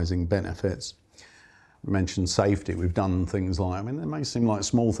harmonizing benefits. We mentioned safety. We've done things like, they may seem like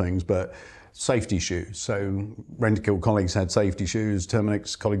small things, but safety shoes. So Rentokil colleagues had safety shoes,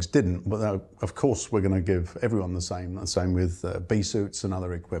 Terminix colleagues didn't, but of course we're going to give everyone the same with B suits and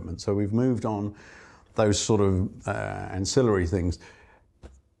other equipment. So we've moved on those sort of ancillary things.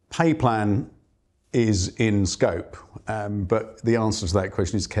 Pay plan is in scope, but the answer to that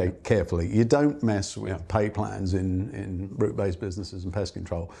question is carefully. You don't mess with pay plans in route-based businesses and pest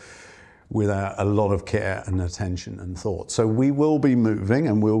control without a lot of care and attention and thought. So we will be moving,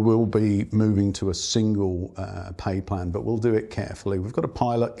 and we will be moving to a single pay plan, but we'll do it carefully. We've got a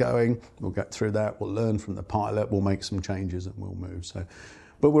pilot going, we'll get through that, we'll learn from the pilot, we'll make some changes and we'll move.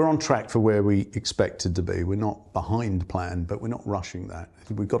 But we're on track for where we expected to be. We're not behind plan, but we're not rushing that.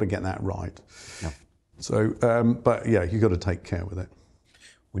 We've got to get that right. Yeah. So, but yeah, you've got to take care with it.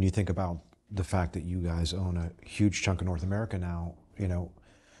 When you think about the fact that you guys own a huge chunk of North America now,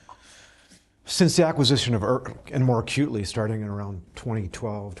 Since the acquisition of and more acutely starting in around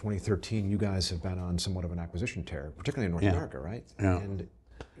 2012, 2013, you guys have been on somewhat of an acquisition tear, particularly in North America, right? Yeah. And,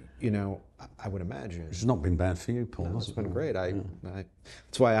 you know, I would imagine. It's not been bad for you, Paul. No, it's been great.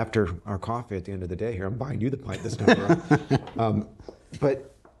 That's why after our coffee at the end of the day here, I'm buying you the pint this time around.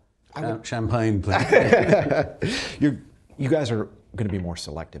 But champagne, please. You guys are going to be more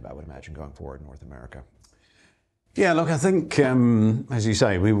selective, I would imagine, going forward in North America. Yeah, look, I think, as you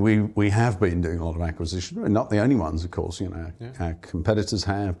say, we have been doing a lot of acquisition. We're not the only ones, of course. You know, our competitors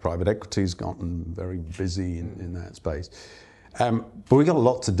have. Private equity's gotten very busy in that space. But we've got a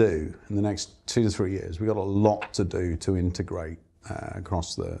lot to do in the next 2 to 3 years. We've got a lot to do to integrate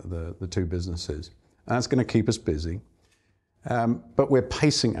across the two businesses. And that's going to keep us busy. But we're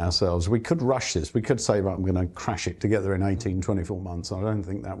pacing ourselves. We could rush this. We could say, well, I'm going to crash it together in 18, 24 months. I don't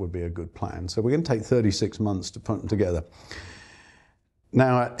think that would be a good plan. So we're going to take 36 months to put them together.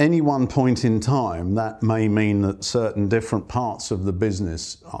 Now, at any one point in time, that may mean that certain different parts of the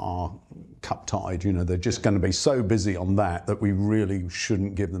business are cup-tied. You know, they're just going to be so busy on that we really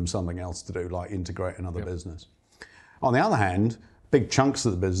shouldn't give them something else to do, like integrate another business. On the other hand, big chunks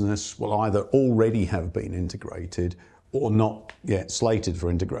of the business will either already have been integrated or not yet slated for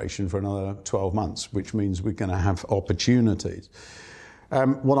integration for another 12 months, which means we're going to have opportunities.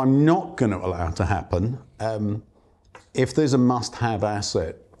 What I'm not going to allow to happen, if there's a must-have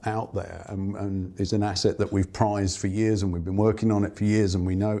asset out there and it's an asset that we've prized for years and we've been working on it for years and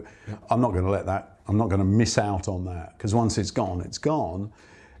we know, I'm not going to let that, I'm not going to miss out on that, because once it's gone, it's gone.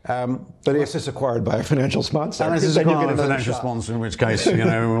 But Unless it's acquired by a financial sponsor. Unless it's acquired by a financial sponsor, in which case, you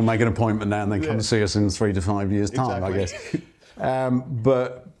know, we'll make an appointment now and then come and see us in 3 to 5 years' time, I guess.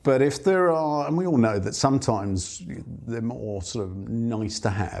 But if there are, and we all know that sometimes they're more sort of nice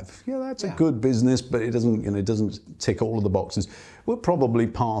to have. Yeah, that's a good business, but it doesn't, you know, it doesn't tick all of the boxes. We'll probably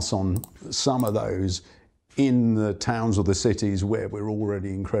pass on some of those in the towns or the cities where we're already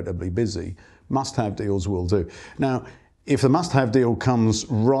incredibly busy. Must-have deals will do. Now, if the must-have deal comes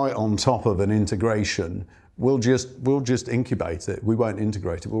right on top of an integration, we'll just incubate it. We won't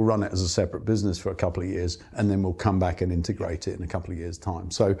integrate it. We'll run it as a separate business for a couple of years, and then we'll come back and integrate it in a couple of years'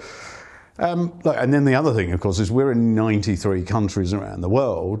 time. So, and then the other thing, of course, is we're in 93 countries around the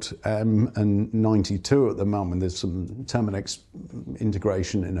world, and 92 at the moment. There's some terminix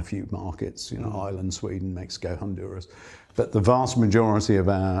integration in a few markets, you know, Ireland, Sweden, Mexico, Honduras. But the vast majority of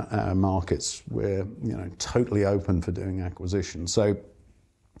our markets, we're, you know, totally open for doing acquisition. So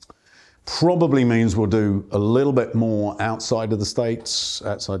probably means we'll do a little bit more outside of the States,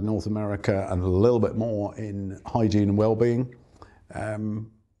 outside North America, and a little bit more in hygiene and well-being,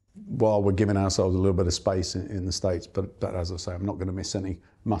 while we're giving ourselves a little bit of space in the States. But as I say, I'm not going to miss any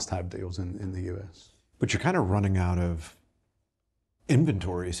must-have deals in the US. But you're kind of running out of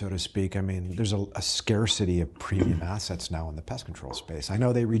inventory, so to speak. I mean, there's a scarcity of premium assets now in the pest control space. I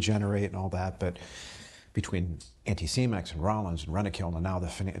know they regenerate and all that, but between Anticimex and Rollins and Rentokil and now the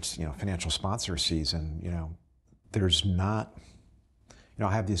financial sponsor season, you know, there's not, you know,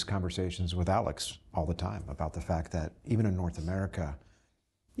 I have these conversations with Alex all the time about the fact that even in North America,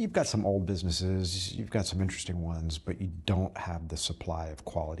 you've got some old businesses, you've got some interesting ones, but you don't have the supply of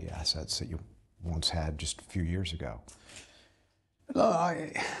quality assets that you once had just a few years ago.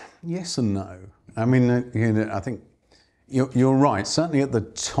 Yes and no. I mean, you know, I think you're right. Certainly at the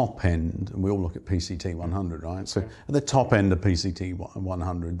top end, and we all look at PCT 100, right? So at the top end of PCT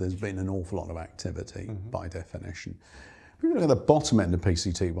 100, there's been an awful lot of activity by definition. If you look at the bottom end of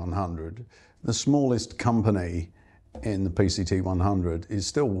PCT 100, the smallest company in the PCT 100 is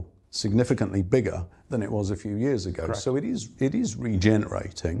still significantly bigger than it was a few years ago. Correct. So it is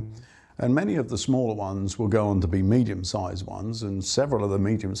regenerating. And many of the smaller ones will go on to be medium-sized ones, and several of the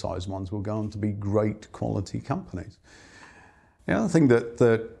medium-sized ones will go on to be great quality companies. The other thing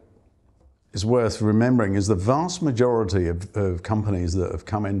that is worth remembering is the vast majority of companies that have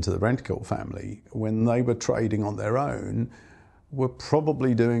come into the Rentokil family, when they were trading on their own, were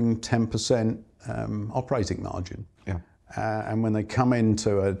probably doing 10% operating margin. Yeah. And when they come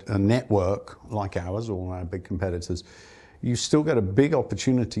into a network like ours or our big competitors, you still get a big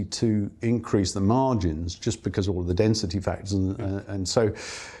opportunity to increase the margins just because of all the density factors. And so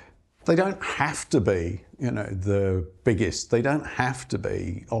they don't have to be, you know, the biggest. They don't have to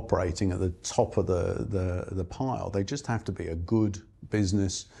be operating at the top of the pile. They just have to be a good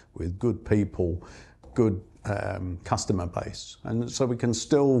business with good people, good customer base. And so there's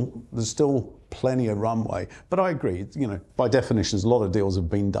still plenty of runway. But I agree, you know, by definition, a lot of deals have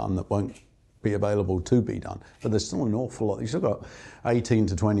been done that won't be available to be done. But there's still an awful lot. You've still got 18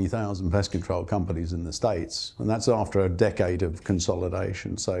 to 20,000 pest control companies in the States, and that's after a decade of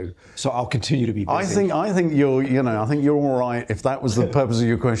consolidation. So I'll continue to be busy. I think you're all right. If that was the purpose of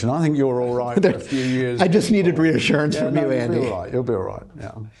your question, I think you're all right for a few years. I just needed reassurance from you, Andy. You'll be all right.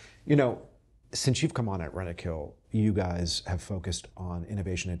 Yeah. You know, since you've come on at Rentokil, you guys have focused on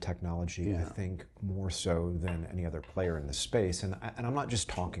innovation and technology, I think more so than any other player in the space. And I'm not just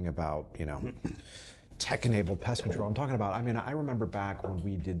talking about, tech-enabled pest control. I'm talking about, I remember back when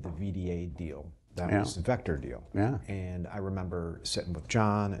we did the VDA deal. That was the Vector deal. Yeah. And I remember sitting with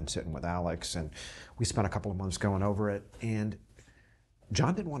John and sitting with Alex, and we spent a couple of months going over it. And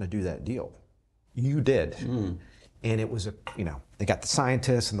John didn't want to do that deal. You did. And it was they got the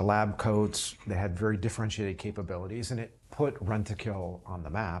scientists and the lab coats. They had very differentiated capabilities, and it put Rentokil on the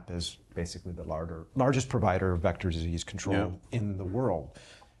map as basically the largest provider of vector disease control in the world.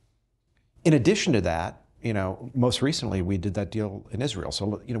 In addition to that, most recently we did that deal in Israel.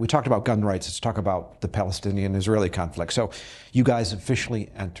 So, we talked about gun rights. Let's talk about the Palestinian-Israeli conflict. So you guys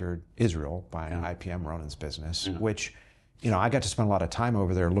officially entered Israel buying IPM, Ronan's business, which, I got to spend a lot of time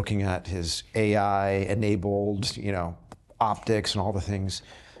over there looking at his AI-enabled, optics and all the things.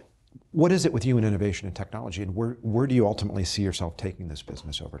 What is it with you in innovation and technology, and where do you ultimately see yourself taking this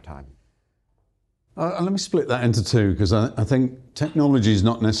business over time? Let me split that into two, because I think technology is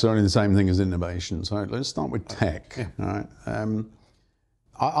not necessarily the same thing as innovation. So let's start with tech. All right.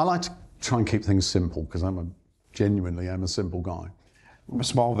 I like to try and keep things simple, because I'm a simple guy. From a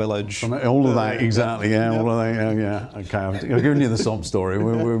small village. All of that, exactly. All of that. Okay, I've given you the sob story.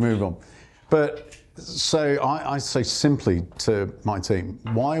 We'll move on. But so I say simply to my team,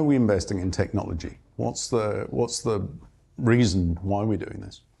 why are we investing in technology? What's the reason why we're doing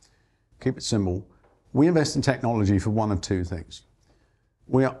this? Keep it simple. We invest in technology for one of two things.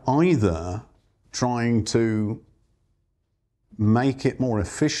 We are either trying to make it more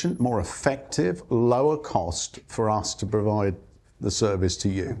efficient, more effective, lower cost for us to provide the service to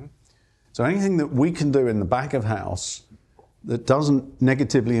you. So anything that we can do in the back of house that doesn't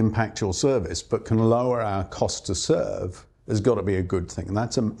negatively impact your service but can lower our cost to serve has got to be a good thing, and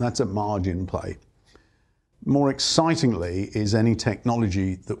that's a margin play. More excitingly is any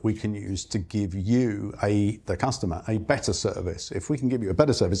technology that we can use to give you, the customer, a better service. If we can give you a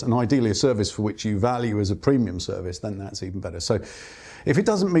better service, and ideally a service for which you value as a premium service, then that's even better. So if it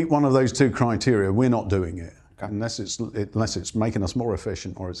doesn't meet one of those two criteria, we're not doing it. Unless it's making us more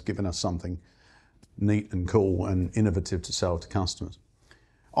efficient or it's giving us something neat and cool and innovative to sell to customers.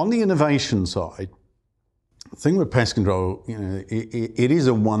 On the innovation side, the thing with pest control, it is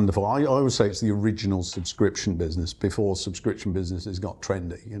a wonderful, I always say it's the original subscription business before subscription businesses got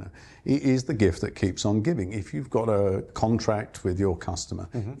trendy. It is the gift that keeps on giving. If you've got a contract with your customer,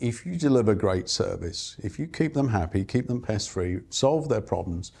 if you deliver great service, if you keep them happy, keep them pest-free, solve their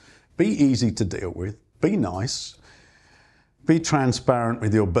problems, be easy to deal with, be nice, be transparent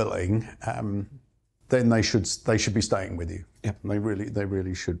with your billing, then they should be staying with you. Yep. They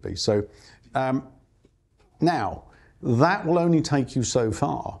really should be. So now that will only take you so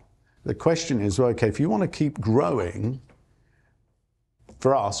far. The question is, okay, if you want to keep growing,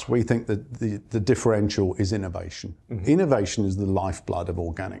 for us, we think that the differential is innovation. Innovation is the lifeblood of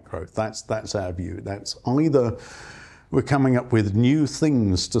organic growth. That's our view. That's either we're coming up with new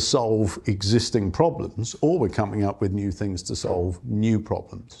things to solve existing problems, or we're coming up with new things to solve new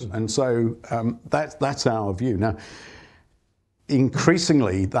problems. And so that's our view. Now,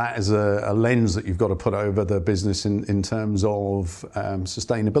 increasingly, that is a lens that you've got to put over the business in terms of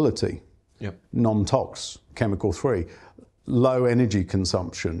sustainability, non-tox, chemical-free, low energy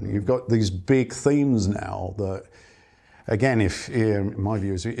consumption. You've got these big themes now that, again, in my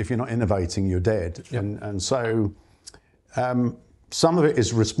view, is if you're not innovating, you're dead. And so some of it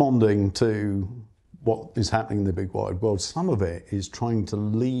is responding to what is happening in the big wide world. Some of it is trying to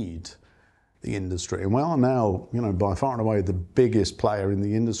lead the industry. And we are now, by far and away the biggest player in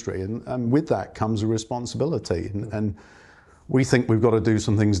the industry. And with that comes a responsibility. And we think we've got to do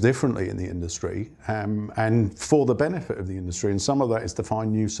some things differently in the industry and for the benefit of the industry. And some of that is to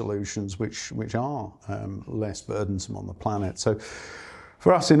find new solutions which are less burdensome on the planet. So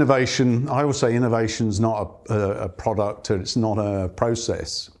for us, innovation, I always say innovation's not a product, and it's not a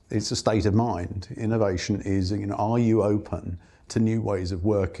process. It's a state of mind. Innovation is, are you open to new ways of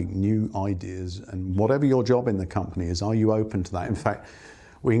working, new ideas, and whatever your job in the company is, are you open to that? In fact,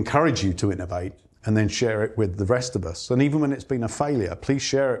 we encourage you to innovate and then share it with the rest of us. And even when it's been a failure, please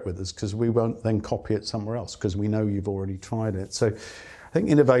share it with us, because we won't then copy it somewhere else, because we know you've already tried it. So I think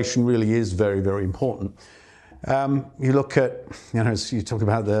innovation really is very, very important. You look at, so you talk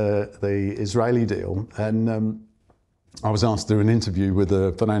about the Israeli deal, and I was asked to do an interview with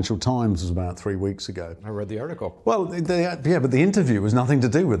the Financial Times about 3 weeks ago. I read the article. Well, but the interview was nothing to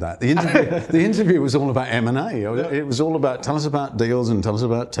do with that. The interview was all about M&A. It was all about, tell us about deals and tell us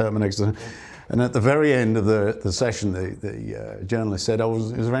about terminix. And at the very end of the session, the journalist said, "Oh,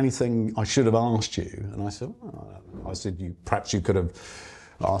 is there anything I should have asked you?" And I said, perhaps you could have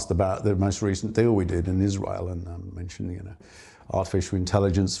asked about the most recent deal we did in Israel, and mentioned, artificial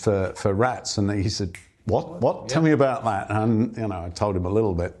intelligence for rats. And he said, What? Tell me about that. And I told him a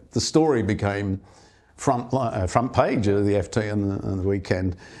little bit. The story became front page of the FT on the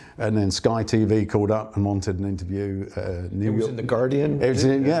weekend, and then Sky TV called up and wanted an interview. It was in the Guardian. It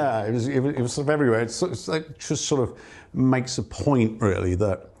was sort of everywhere. It just sort of makes a point, really,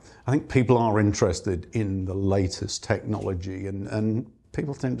 that I think people are interested in the latest technology, and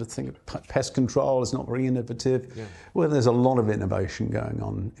people tend to think pest control is not very innovative. Yeah. Well, there's a lot of innovation going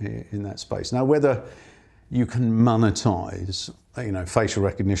on in that space. Now, whether you can monetize, facial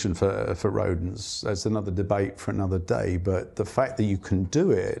recognition for rodents, that's another debate for another day. But the fact that you can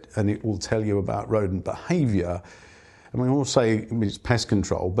do it and it will tell you about rodent behavior, and we all say it's pest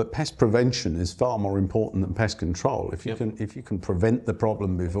control, but pest prevention is far more important than pest control. If you can prevent the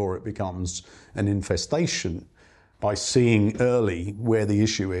problem before it becomes an infestation, by seeing early where the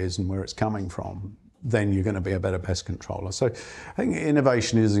issue is and where it's coming from, then you're going to be a better pest controller. So I think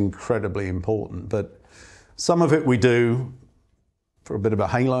innovation is incredibly important, but some of it we do for a bit of a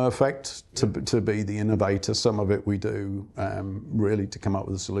halo effect to be the innovator. Some of it we do really to come up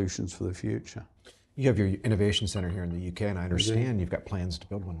with the solutions for the future. You have your innovation center here in the UK, and I understand you've got plans to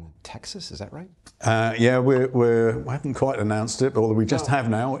build one in Texas. Is that right? Yeah, we haven't quite announced it, although we just have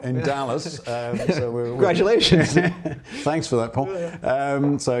now in Dallas. Congratulations! Thanks for that, Paul. We're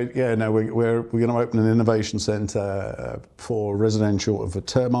going to open an innovation center for residential for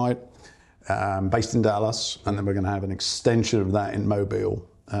termite, based in Dallas, and then we're going to have an extension of that in Mobile,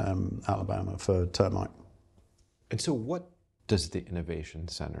 Alabama, for termite. And so, what does the innovation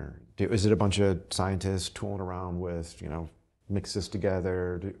center do? Is it a bunch of scientists tooling around with, mix this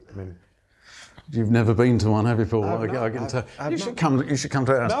together? You've never been to one, have you, Paul? I can tell. You should come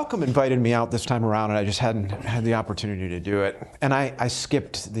to us. Malcolm invited me out this time around, and I just hadn't had the opportunity to do it. And I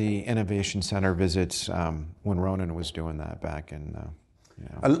skipped the innovation center visits when Ronan was doing that back in.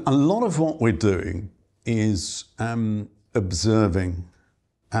 A lot of what we're doing is observing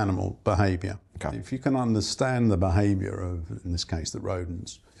animal behaviour. Okay. If you can understand the behaviour of, in this case, the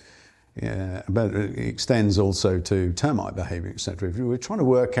rodents, but it extends also to termite behaviour, etc. If we're trying to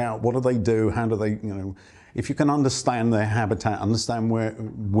work out what do they do, how do they, if you can understand their habitat, understand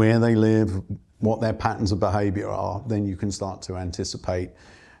where they live, what their patterns of behaviour are, then you can start to anticipate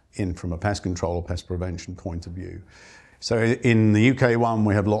from a pest control or pest prevention point of view. So in the UK one,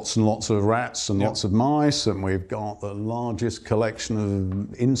 we have lots and lots of rats and lots of mice, and we've got the largest collection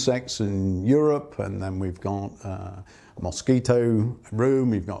of insects in Europe, and then we've got a mosquito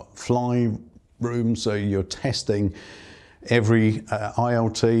room, we've got fly room, so you're testing every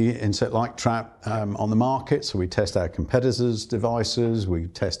ILT, insect-like trap, on the market. So we test our competitors' devices, we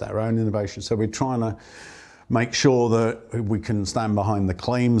test our own innovation, so we're trying to make sure that we can stand behind the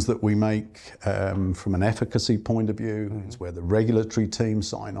claims that we make from an efficacy point of view. Mm-hmm. It's where the regulatory team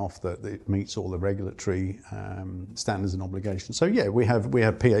sign off that it meets all the regulatory standards and obligations. So yeah, we have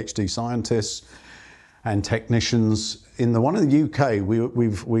PhD scientists and technicians. In the one in the UK,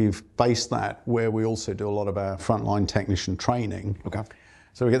 we've based that where we also do a lot of our frontline technician training. Okay.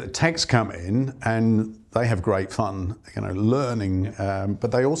 So we get the techs come in and they have great fun, learning, but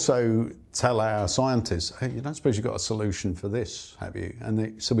they also tell our scientists, hey, you don't suppose you've got a solution for this, have you?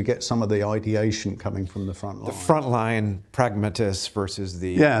 And so we get some of the ideation coming from the front line. The frontline pragmatists versus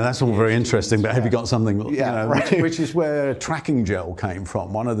the... Yeah, that's all very interesting, but have you got something, which is where tracking gel came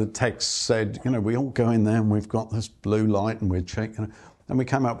from. One of the techs said, we all go in there and we've got this blue light and we're checking. And we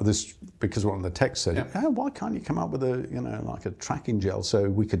came up with this because one of the techs said, why can't you come up with like a tracking gel so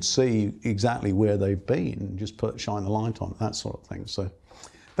we could see exactly where they've been and just shine the light on it, that sort of thing. So,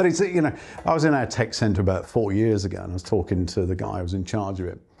 but it's, I was in our tech centre about 4 years ago and I was talking to the guy who was in charge of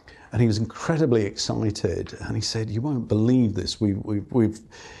it, and he was incredibly excited. And he said, you won't believe this.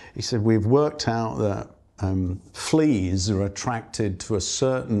 He said, we've worked out that fleas are attracted to a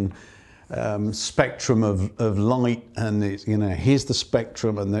certain spectrum of light, and here's the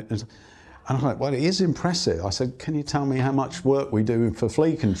spectrum, and I'm like, well, it is impressive. I said, can you tell me how much work we do for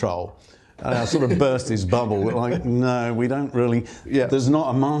flea control? And I sort of burst his bubble. No, we don't really. Yeah. There's not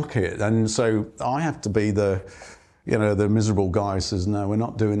a market, and so I have to be the the miserable guy says, no, we're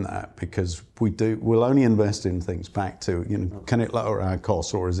not doing that because we'll only invest in things back to, can it lower our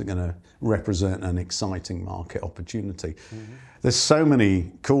costs or is it going to represent an exciting market opportunity? Mm-hmm. There's so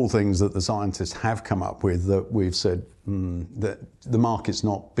many cool things that the scientists have come up with that we've said that the market's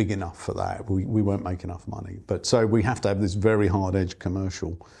not big enough for that. We won't make enough money. But so we have to have this very hard-edged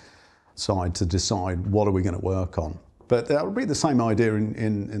commercial side to decide what are we going to work on. But that would be the same idea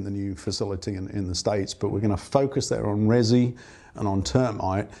in the new facility in the States, but we're going to focus there on resi and on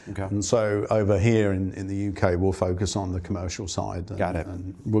termite. Okay. And so over here in the UK, we'll focus on the commercial side. Got it.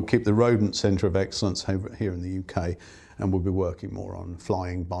 And we'll keep the rodent centre of excellence here in the UK, and we'll be working more on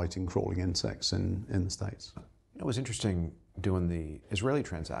flying, biting, crawling insects in the States. It was interesting doing the Israeli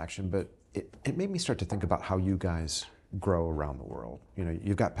transaction, but it made me start to think about how you guys grow around the world.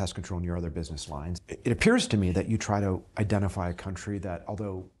 You've got pest control in your other business lines. It appears to me that you try to identify a country that,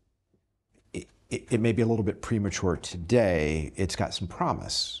 although it may be a little bit premature today, it's got some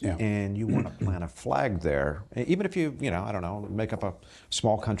promise. Yeah. And you want to plant a flag there. Even if you, I don't know, make up a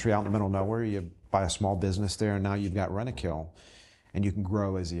small country out in the middle of nowhere, you buy a small business there, and now you've got Rentokil, and you can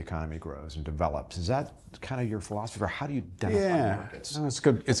grow as the economy grows and develops. Is that kind of your philosophy, or how do you identify markets? No, it's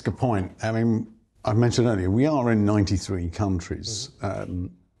good. It's a good point. I mean, I mentioned earlier, we are in 93 countries. Mm-hmm.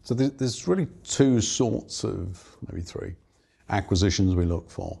 So there's really two sorts of, maybe three, acquisitions we look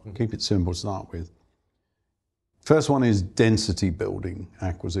for. Mm-hmm. Keep it simple to start with. First one is density building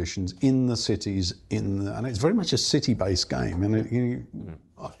acquisitions in the cities, and it's very much a city-based game. And you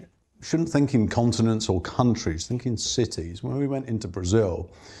shouldn't think in continents or countries, think in cities. When we went into Brazil,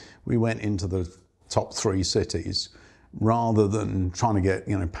 we went into the top 3 cities, rather than trying to get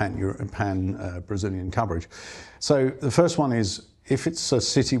pan Brazilian coverage. So the first one is, if it's a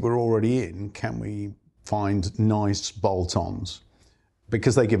city we're already in, can we find nice bolt-ons?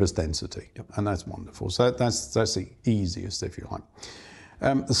 Because they give us density, and that's wonderful. So that's the easiest, if you like.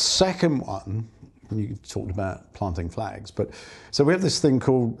 The second one, you talked about planting flags, but so we have this thing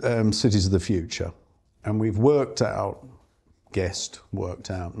called Cities of the Future, and we've worked out,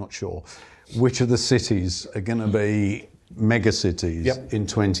 not sure, which of the cities are going to be mega cities in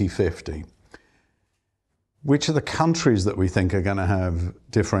 2050. Which are the countries that we think are going to have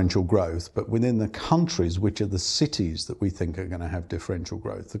differential growth, but within the countries, which are the cities that we think are going to have differential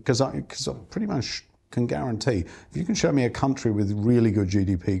growth? Because I pretty much can guarantee, if you can show me a country with really good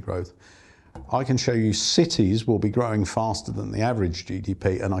GDP growth, I can show you cities will be growing faster than the average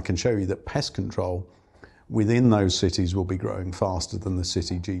GDP, and I can show you that pest control within those cities will be growing faster than the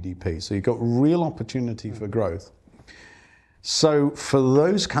city GDP. So you've got real opportunity for growth. So for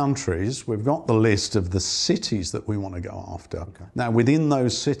those countries, we've got the list of the cities that we want to go after. Okay. Now, within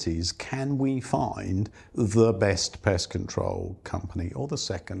those cities, can we find the best pest control company, or the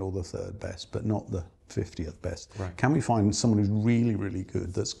second or the third best, but not the 50th best? Right. Can we find someone who's really, really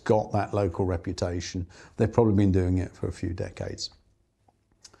good, that's got that local reputation? They've probably been doing it for a few decades.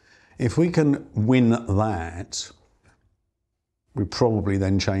 If we can win that, we probably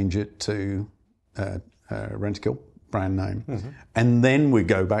then change it to Rentokil brand name, and then we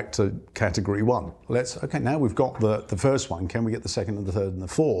go back to category 1. Now we've got the first one, can we get the second and the third and the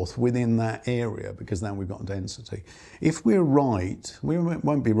fourth within that area, because now we've got density. If we're right, we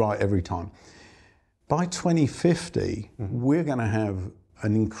won't be right every time. By 2050, we're going to have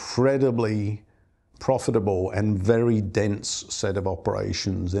an incredibly profitable and very dense set of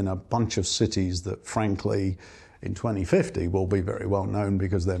operations in a bunch of cities that, frankly, in 2050 will be very well known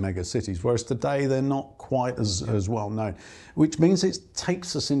because they're mega cities, whereas today they're not quite as well known, which means it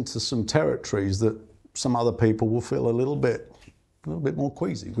takes us into some territories that some other people will feel a little bit more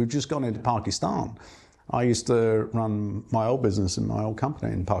queasy. We've just gone into Pakistan. I used to run my old business in my old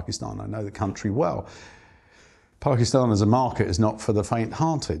company in Pakistan. I know the country well. Pakistan as a market is not for the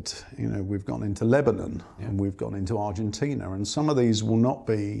faint-hearted. We've gone into Lebanon, and we've gone into Argentina, and some of these will not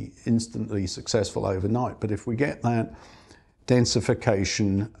be instantly successful overnight. But if we get that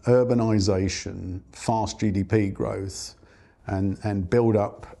densification, urbanization, fast GDP growth, and build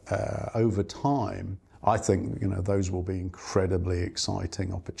up over time, I think those will be incredibly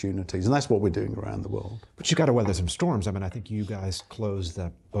exciting opportunities, and that's what we're doing around the world. But you got to weather some storms. I mean, I think you guys closed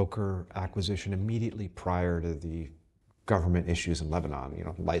the Boker acquisition immediately prior to the government issues in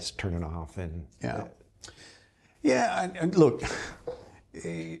Lebanon. Lights turning off and and look,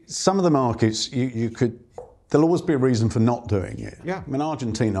 some of the markets you could. There'll always be a reason for not doing it. Yeah. I mean,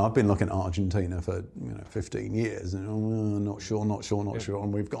 Argentina, I've been looking at Argentina for 15 years, and not sure,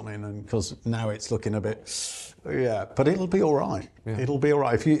 and we've gone in, and because now it's looking a bit, but it'll be all right. Yeah. It'll be all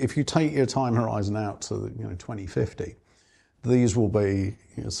right if you take your time horizon out to 2050. these will be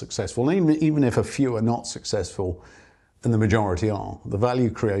successful. And even if a few are not successful, and the majority are, the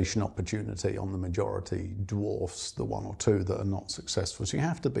value creation opportunity on the majority dwarfs the one or two that are not successful. So you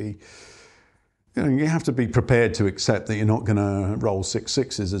have to be, you have to be prepared to accept that you're not going to roll 6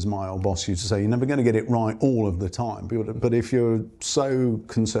 sixes, as my old boss used to say. You're never going to get it right all of the time. But if you're so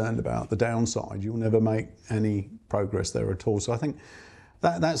concerned about the downside, you'll never make any progress there at all. So I think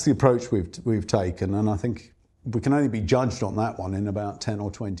that's the approach we've taken, and I think we can only be judged on that one in about 10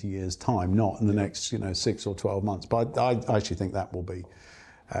 or 20 years' time, not in the next 6 or 12 months. But I actually think that will be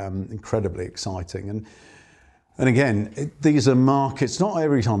incredibly exciting. And again, these are markets, not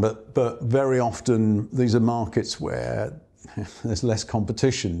every time, but very often these are markets where there's less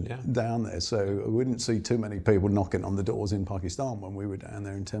competition down there. So I wouldn't see too many people knocking on the doors in Pakistan when we were down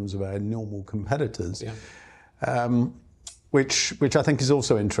there in terms of our normal competitors. Which I think is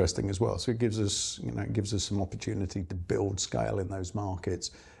also interesting as well. So it gives us, some opportunity to build scale in those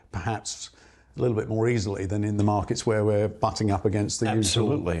markets, perhaps a little bit more easily than in the markets where we're butting up against the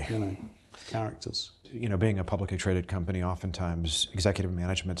usual, characters. Being a publicly traded company, oftentimes executive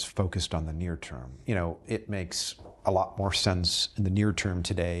management's focused on the near term. It makes a lot more sense in the near term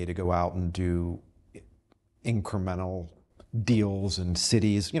today to go out and do incremental deals and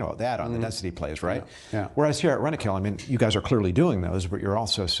cities, the add-on, the density plays, right? Yeah. Whereas here at Rentokil, you guys are clearly doing those, but you're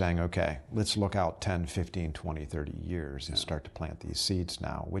also saying, okay, let's look out 10, 15, 20, 30 years and start to plant these seeds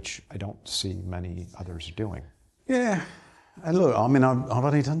now, which I don't see many others doing. Yeah. And look, I've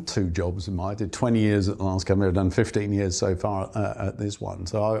only done 2 jobs I did 20 years at the last company. I've done 15 years so far at this one.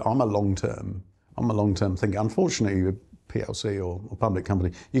 So I'm a long-term thinker. Unfortunately, a PLC or public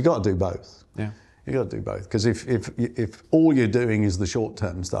company, you've got to do both. Yeah. You got to do both, because if all you're doing is the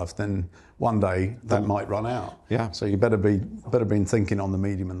short-term stuff, then one day that might run out. Yeah. So you better be thinking on the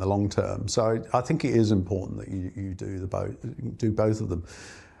medium and the long term. So I think it is important that you do both of them.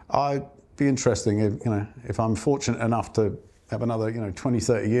 I'd be interesting if I'm fortunate enough to have another 20,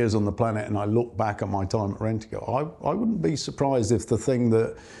 30 years on the planet, and I look back at my time at Rentokil, I wouldn't be surprised if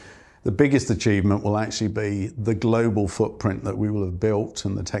the biggest achievement will actually be the global footprint that we will have built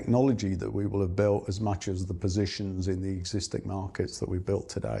and the technology that we will have built, as much as the positions in the existing markets that we've built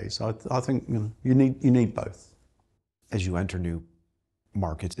today. So I think you need both. As you enter new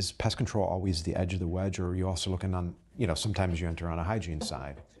markets, is pest control always the edge of the wedge, or are you also looking on, sometimes you enter on a hygiene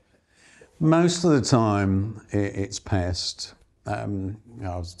side? Most of the time it's pest.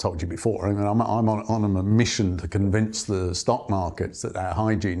 I've told you before, I'm on a mission to convince the stock markets that our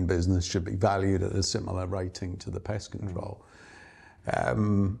hygiene business should be valued at a similar rating to the pest control.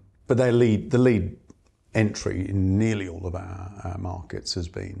 But the lead entry in nearly all of our markets has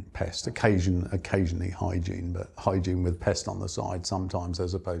been pest, occasionally hygiene, but hygiene with pest on the side sometimes,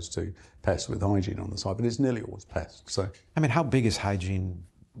 as opposed to pest with hygiene on the side, but it's nearly always pest. So, how big is hygiene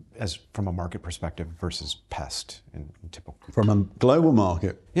from a market perspective versus pest in typical? From a global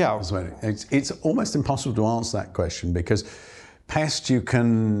market, yeah, it's almost impossible to answer that question, because pest it's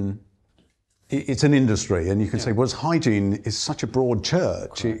an industry, and you can say, well, hygiene is such a broad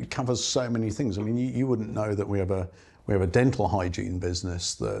church. Correct. It covers so many things. You wouldn't know that we have a dental hygiene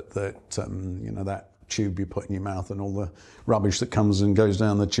business that tube you put in your mouth and all the rubbish that comes and goes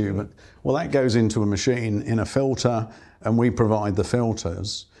down the tube. Well, that goes into a machine in a filter, and we provide the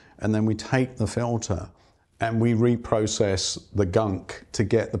filters, and then we take the filter and we reprocess the gunk to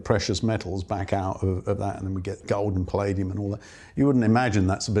get the precious metals back out of that, and then we get gold and palladium and all that. You wouldn't imagine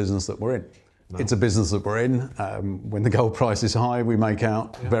that's a business that we're in. No. It's a business that we're in. When the gold price is high, we make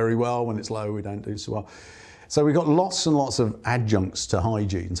out very well. When it's low, we don't do so well. So we've got lots and lots of adjuncts to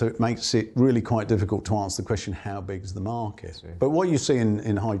hygiene, so it makes it really quite difficult to answer the question, how big is the market? But what you see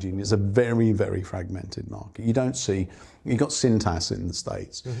in hygiene is a very, very fragmented market. You've got Cintas in the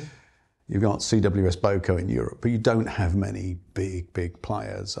States, you've got CWS Boco in Europe, but you don't have many big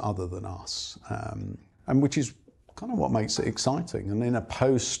players other than us, and which is kind of what makes it exciting. And in a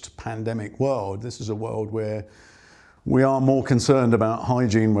post-pandemic world, this is a world where we are more concerned about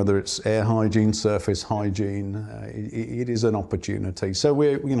hygiene, whether it's air hygiene, surface hygiene. It is an opportunity. So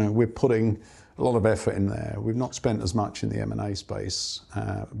we're putting a lot of effort in there. We've not spent as much in the M&A space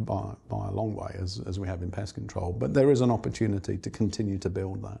by a long way as we have in pest control, but there is an opportunity to continue to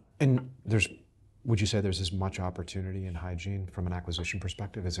build that. And would you say there's as much opportunity in hygiene from an acquisition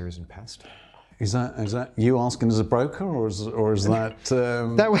perspective as there is in pest? Is that you asking as a broker, or is that?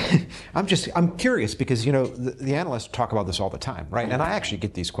 That way, I'm curious, because the analysts talk about this all the time, right? And I actually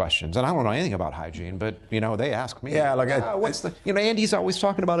get these questions, and I don't know anything about hygiene, but they ask me. Yeah, what's the? Andy's always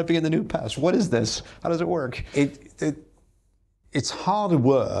talking about it being the new pest. What is this? How does it work? It's hard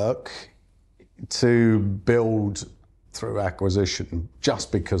work to build through acquisition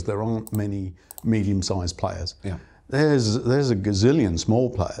just because there aren't many medium-sized players. Yeah. There's a gazillion small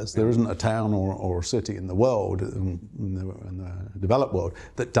players. There isn't a town or a city in the world, in the developed world,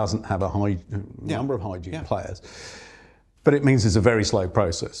 that doesn't have a high number of hygiene players. But it means it's a very slow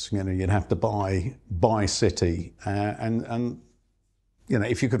process. You know, you'd have to buy city, and you know,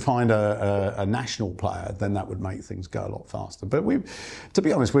 if you could find a national player, then that would make things go a lot faster. But to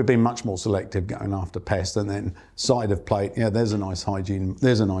be honest, we've been much more selective going after pest, and then side of plate. Yeah, there's a nice hygiene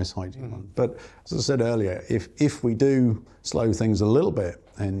one. But as I said earlier, if we do slow things a little bit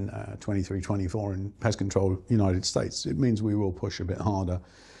in 23, 24 in pest control United States, it means we will push a bit harder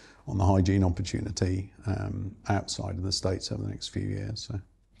on the hygiene opportunity outside of the States over the next few years.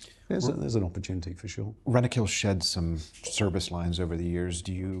 So there's an opportunity for sure. Rentokil shed some service lines over the years.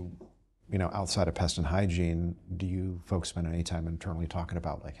 Do you know, outside of pest and hygiene, do you folks spend any time internally talking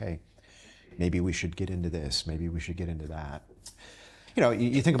about like, hey, maybe we should get into this, maybe we should get into that? You know,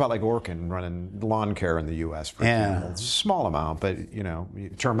 you think about like Orkin running lawn care in the U.S., for example. It's a small amount, but you know,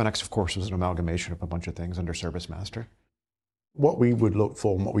 Terminix, of course, was an amalgamation of a bunch of things under ServiceMaster. What we would look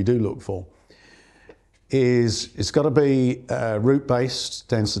for, and what we do look for, is it's got to be a route-based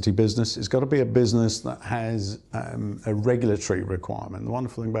density business. It's got to be a business that has a regulatory requirement. The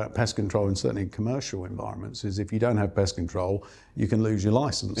wonderful thing about pest control, and certainly in commercial environments, is if you don't have pest control, you can lose your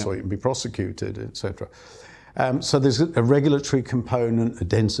license or you can be prosecuted, etc. So there's a regulatory component, a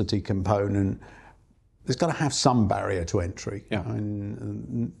density component. It's got to have some barrier to entry. Yeah. I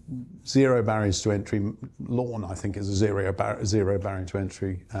mean, zero barriers to entry. Lawn, I think, is a zero barrier to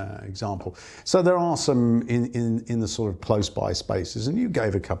entry example. So there are some in the sort of close by spaces, and you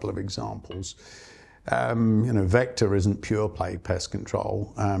gave a couple of examples. You know, Vector isn't pure play pest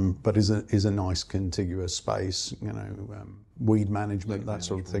control, but is a nice contiguous space. You know, weed management, that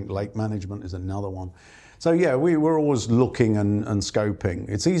sort of thing. Lake management is another one. So yeah, we're always looking and scoping.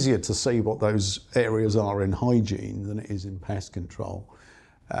 It's easier to see what those areas are in hygiene than it is in pest control.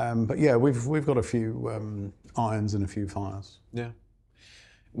 But yeah, we've got a few irons and a few fires. Yeah.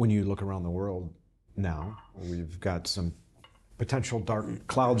 When you look around the world now, we've got some potential dark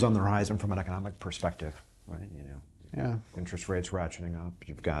clouds on the horizon from an economic perspective, right? You know, interest rates ratcheting up.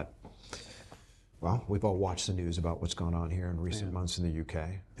 You've got, well, we've all watched the news about what's gone on here in recent months in the UK.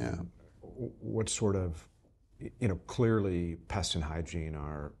 Yeah. What sort of, you know, clearly pest and hygiene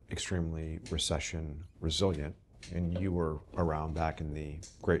are extremely recession resilient, and you were around back in the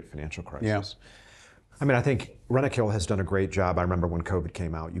great financial crisis. Yeah. I mean, I think Rentokil has done a great job. I remember when COVID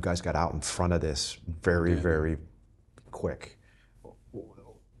came out, you guys got out in front of this very, very quick.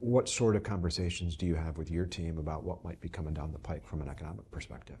 What sort of conversations do you have with your team about what might be coming down the pike from an economic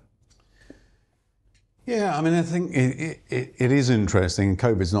perspective? Yeah, I mean, I think it is interesting.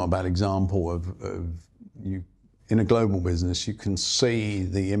 COVID's not a bad example of you in a global business. You can see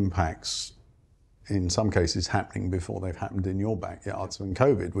the impacts in some cases happening before they've happened in your backyard. So in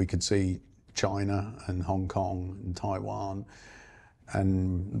COVID, we could see China and Hong Kong and Taiwan,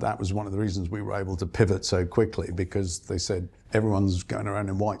 and that was one of the reasons we were able to pivot so quickly, because they said everyone's going around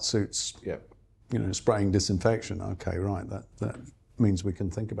in white suits, you know, spraying disinfection. Okay, right, that means we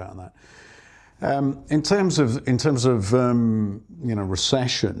can think about that. In terms of you know,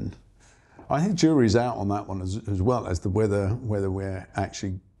 recession, I think jury's out on that one as well as to whether we're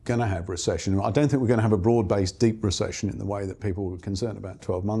actually going to have recession. I don't think we're going to have a broad-based deep recession in the way that people were concerned about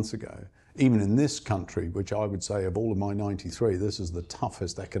 12 months ago. Even in this country, which I would say of all of my 93, this is the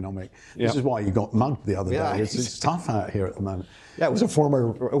toughest economic. This is why you got mugged the other day. It's tough out here at the moment. Yeah, it was a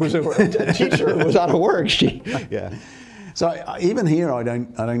teacher who was out of work. So even here, I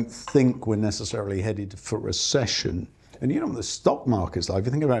don't think we're necessarily headed for recession. And you know, the stock market's like, if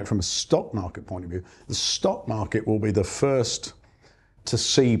you think about it from a stock market point of view, the stock market will be the first to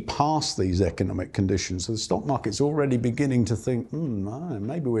see past these economic conditions. So the stock market's already beginning to think,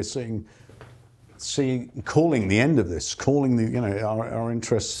 maybe we're calling the end of this, calling the, you know, our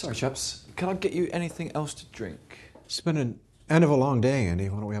interests. Sorry, chaps. Can I get you anything else to drink? It's been an end of a long day, Andy.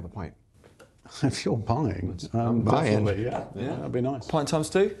 Why don't we have a pint? If you're buying, I'm buying. Yeah, that'd be nice. Pint times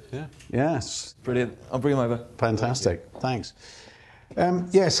two? Yeah. Yes. Brilliant. I'll bring them over. Fantastic. Thanks.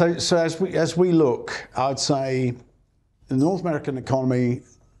 Yeah. So as we look, I'd say the North American economy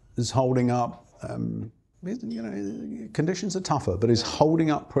is holding up. You know, conditions are tougher, but is holding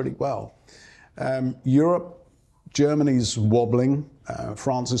up pretty well. Europe, Germany's wobbling.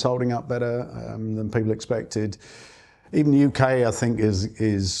 France is holding up better than people expected. Even the UK, I think,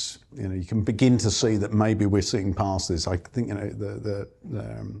 is you know, you can begin to see that maybe we're seeing past this. I think, you know, the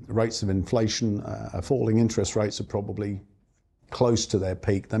rates of inflation, falling interest rates are probably close to their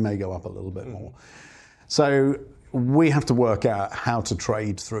peak. They may go up a little bit more. So we have to work out how to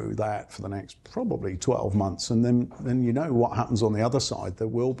trade through that for the next probably 12 months. And then you know what happens on the other side. There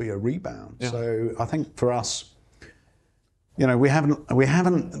will be a rebound. Yeah. So I think for us, you know, we haven't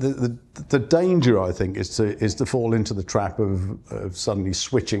the danger, I think, is to fall into the trap of suddenly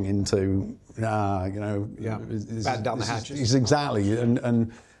switching into, you know, batten down the hatches. Exactly.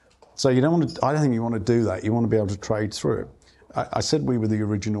 And so you don't want to, I don't think you want to do that. You want to be able to trade through it. I said we were the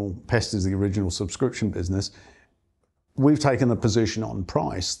original, Pest is the original subscription business. We've taken the position on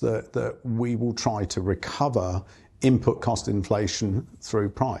price that we will try to recover input cost inflation through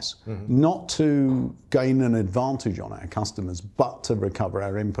price, not to gain an advantage on our customers, but to recover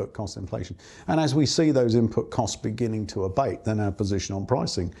our input cost inflation. And as we see those input costs beginning to abate, then our position on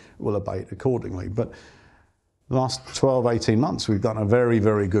pricing will abate accordingly. But the last 12, 18 months, we've done a very,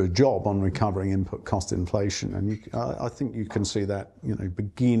 very good job on recovering input cost inflation. And I think you can see that, you know,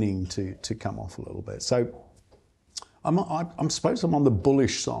 beginning to come off a little bit. So I suppose I'm on the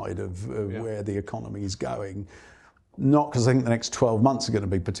bullish side of where the economy is going. Not because I think the next 12 months are going to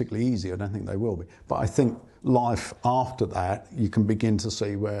be particularly easy. I don't think they will be. But I think life after that, you can begin to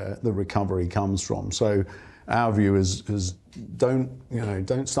see where the recovery comes from. So our view is don't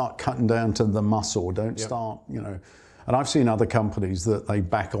start cutting down to the muscle. Don't start, you know. And I've seen other companies that they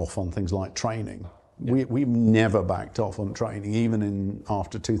back off on things like training. We've never backed off on training, even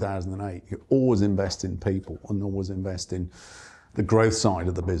after 2008. You always invest in people and always invest in the growth side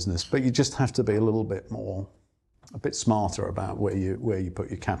of the business. But you just have to be a bit smarter about where you put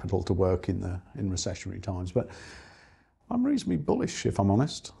your capital to work in recessionary times. But I'm reasonably bullish, if I'm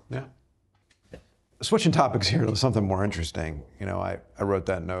honest. Yeah. Switching topics here to something more interesting. You know, I wrote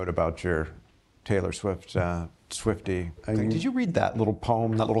that note about your Taylor Swift Swiftie. Did you read that little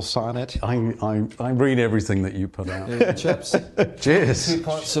poem, that little sonnet? I read everything that you put out. Chaps. Cheers. 2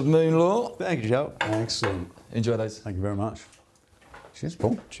 pints of Moon Law. Thank you, Joe. Excellent. Enjoy those. Thank you very much. Cheers,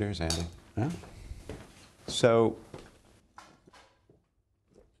 Paul. Cheers, Andy. Yeah. So,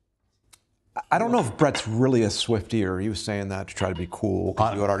 I don't know if Brett's really a Swiftie or he was saying that to try to be cool. You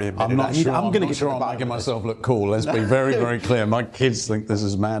had already admitted I'm not sure. I'm going to get sure I'm making myself look cool. Let's be very, very clear. My kids think this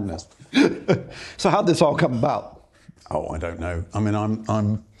is madness. So how'd this all come about? Oh, I don't know. I mean,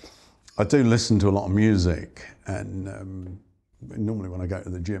 I do listen to a lot of music, and normally when I go to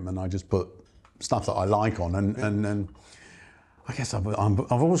the gym, and I just put stuff that I like on, and I guess I've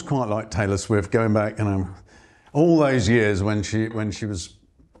always quite liked Taylor Swift, going back, all those years when she was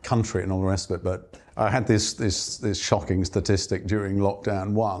country and all the rest of it. But I had this shocking statistic during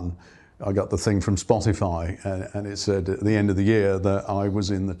lockdown 1. I got the thing from Spotify, and it said at the end of the year that I was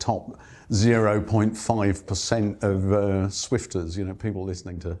in the top 0.5% of Swifters, you know, people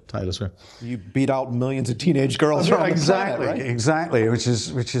listening to Taylor Swift. You beat out millions of teenage girls around exactly, the planet, right? Exactly, which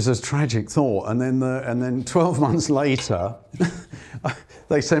is a tragic thought. And then 12 months later,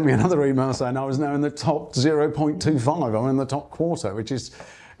 they sent me another email saying I was now in the top 0.25. I'm in the top quarter, which is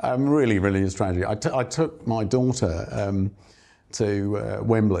really, really is tragic. I took my daughter to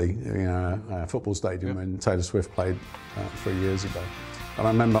Wembley, football stadium, when Taylor Swift played 3 years ago. And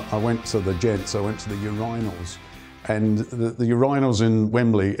I remember I went to the gents, I went to the urinals, and the urinals in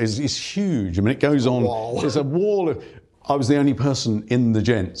Wembley is huge. I mean, it goes on, there's a wall. I was the only person in the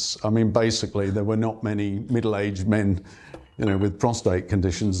gents. I mean, basically, there were not many middle-aged men, you know, with prostate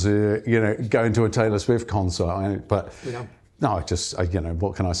conditions, going to a Taylor Swift concert. But no,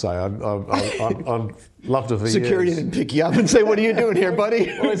 what can I say? I've loved her for Security years. didn't pick you up and say, "What are you doing here, buddy?"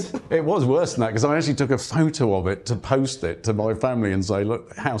 It was worse than that, because I actually took a photo of it to post it to my family and say,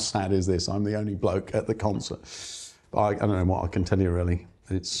 "Look, how sad is this? I'm the only bloke at the concert." I don't know what I can tell you, really.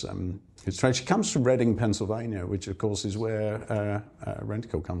 It's strange. She comes from Reading, Pennsylvania, which of course is where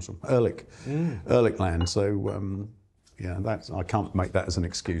Rentokil comes from, Ehrlich land. So. I can't make that as an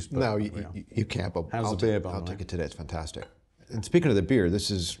excuse. But, no, you can't. But how's the beer, by the way? I'll take it today. It's fantastic. And speaking of the beer, this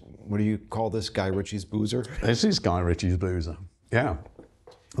is, what do you call this? Guy Ritchie's Boozer? This is Guy Ritchie's Boozer. Yeah.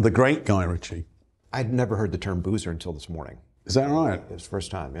 The great Guy Ritchie. I'd never heard the term boozer until this morning. Is that right? It was the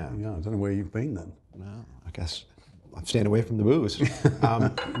first time, yeah. Yeah, I don't know where you've been then. No, I guess I'm staying away from the booze.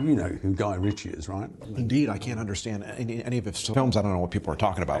 You know who Guy Ritchie is, right? Indeed, I can't understand any of his films. I don't know what people are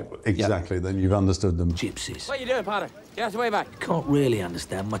talking about. Exactly, then you've understood them. Gypsies. What are you doing, Potter? Get out the way back. Can't really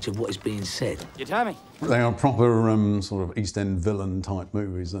understand much of what is being said. You tell me. They are proper sort of East End villain type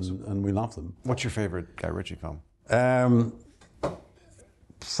movies, and we love them. What's your favorite Guy Ritchie film?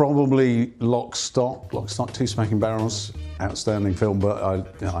 Probably Lock, Stock, Two Smacking Barrels. Outstanding film, but I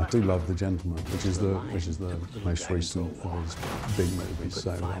do love The Gentleman, which is the most recent of his big movies.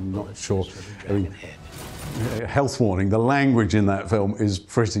 So I'm not sure. I mean, health warning. The language in that film is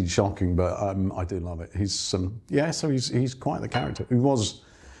pretty shocking, but I do love it. He's he's quite the character. He was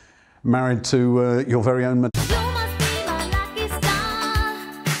married to your very own.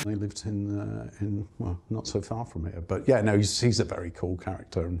 They lived in well, not so far from here, but yeah, no, he's a very cool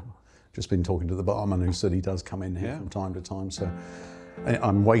character, and just been talking to the barman who said he does come in here from time to time. So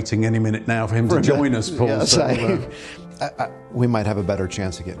I'm waiting any minute now for him to join us, Paul. Yeah, so, we might have a better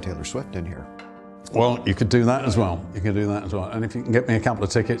chance of getting Taylor Swift in here. Well, you could do that as well. You could do that as well. And if you can get me a couple of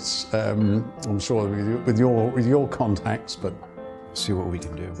tickets, I'm sure with your contacts. But see what we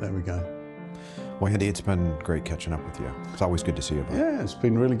can do. There we go. Well, Andy, it's been great catching up with you. It's always good to see you. Buddy. Yeah, it's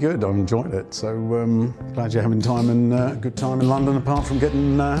been really good. I've enjoyed it. So glad you're having time and a good time in London, apart from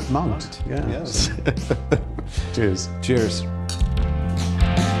getting mugged. Yeah. Yes. Cheers. Cheers.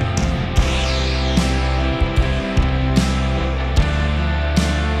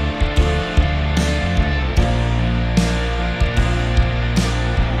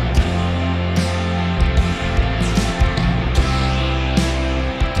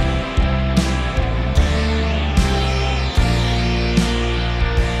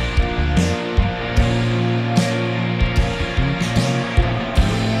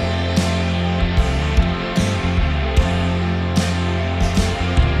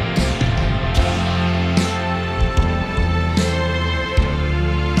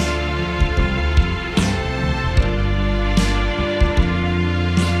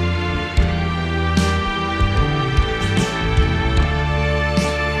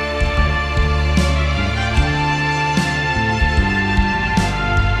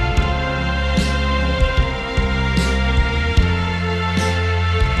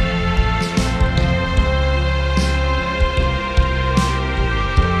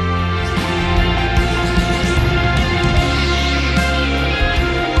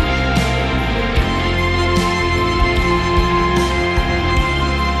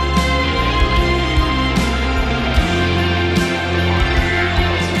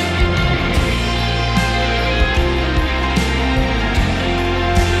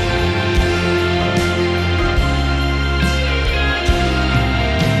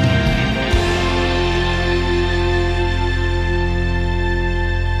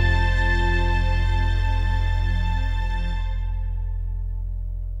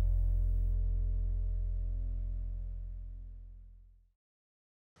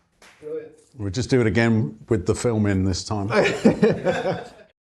 We'll just do it again with the film in this time.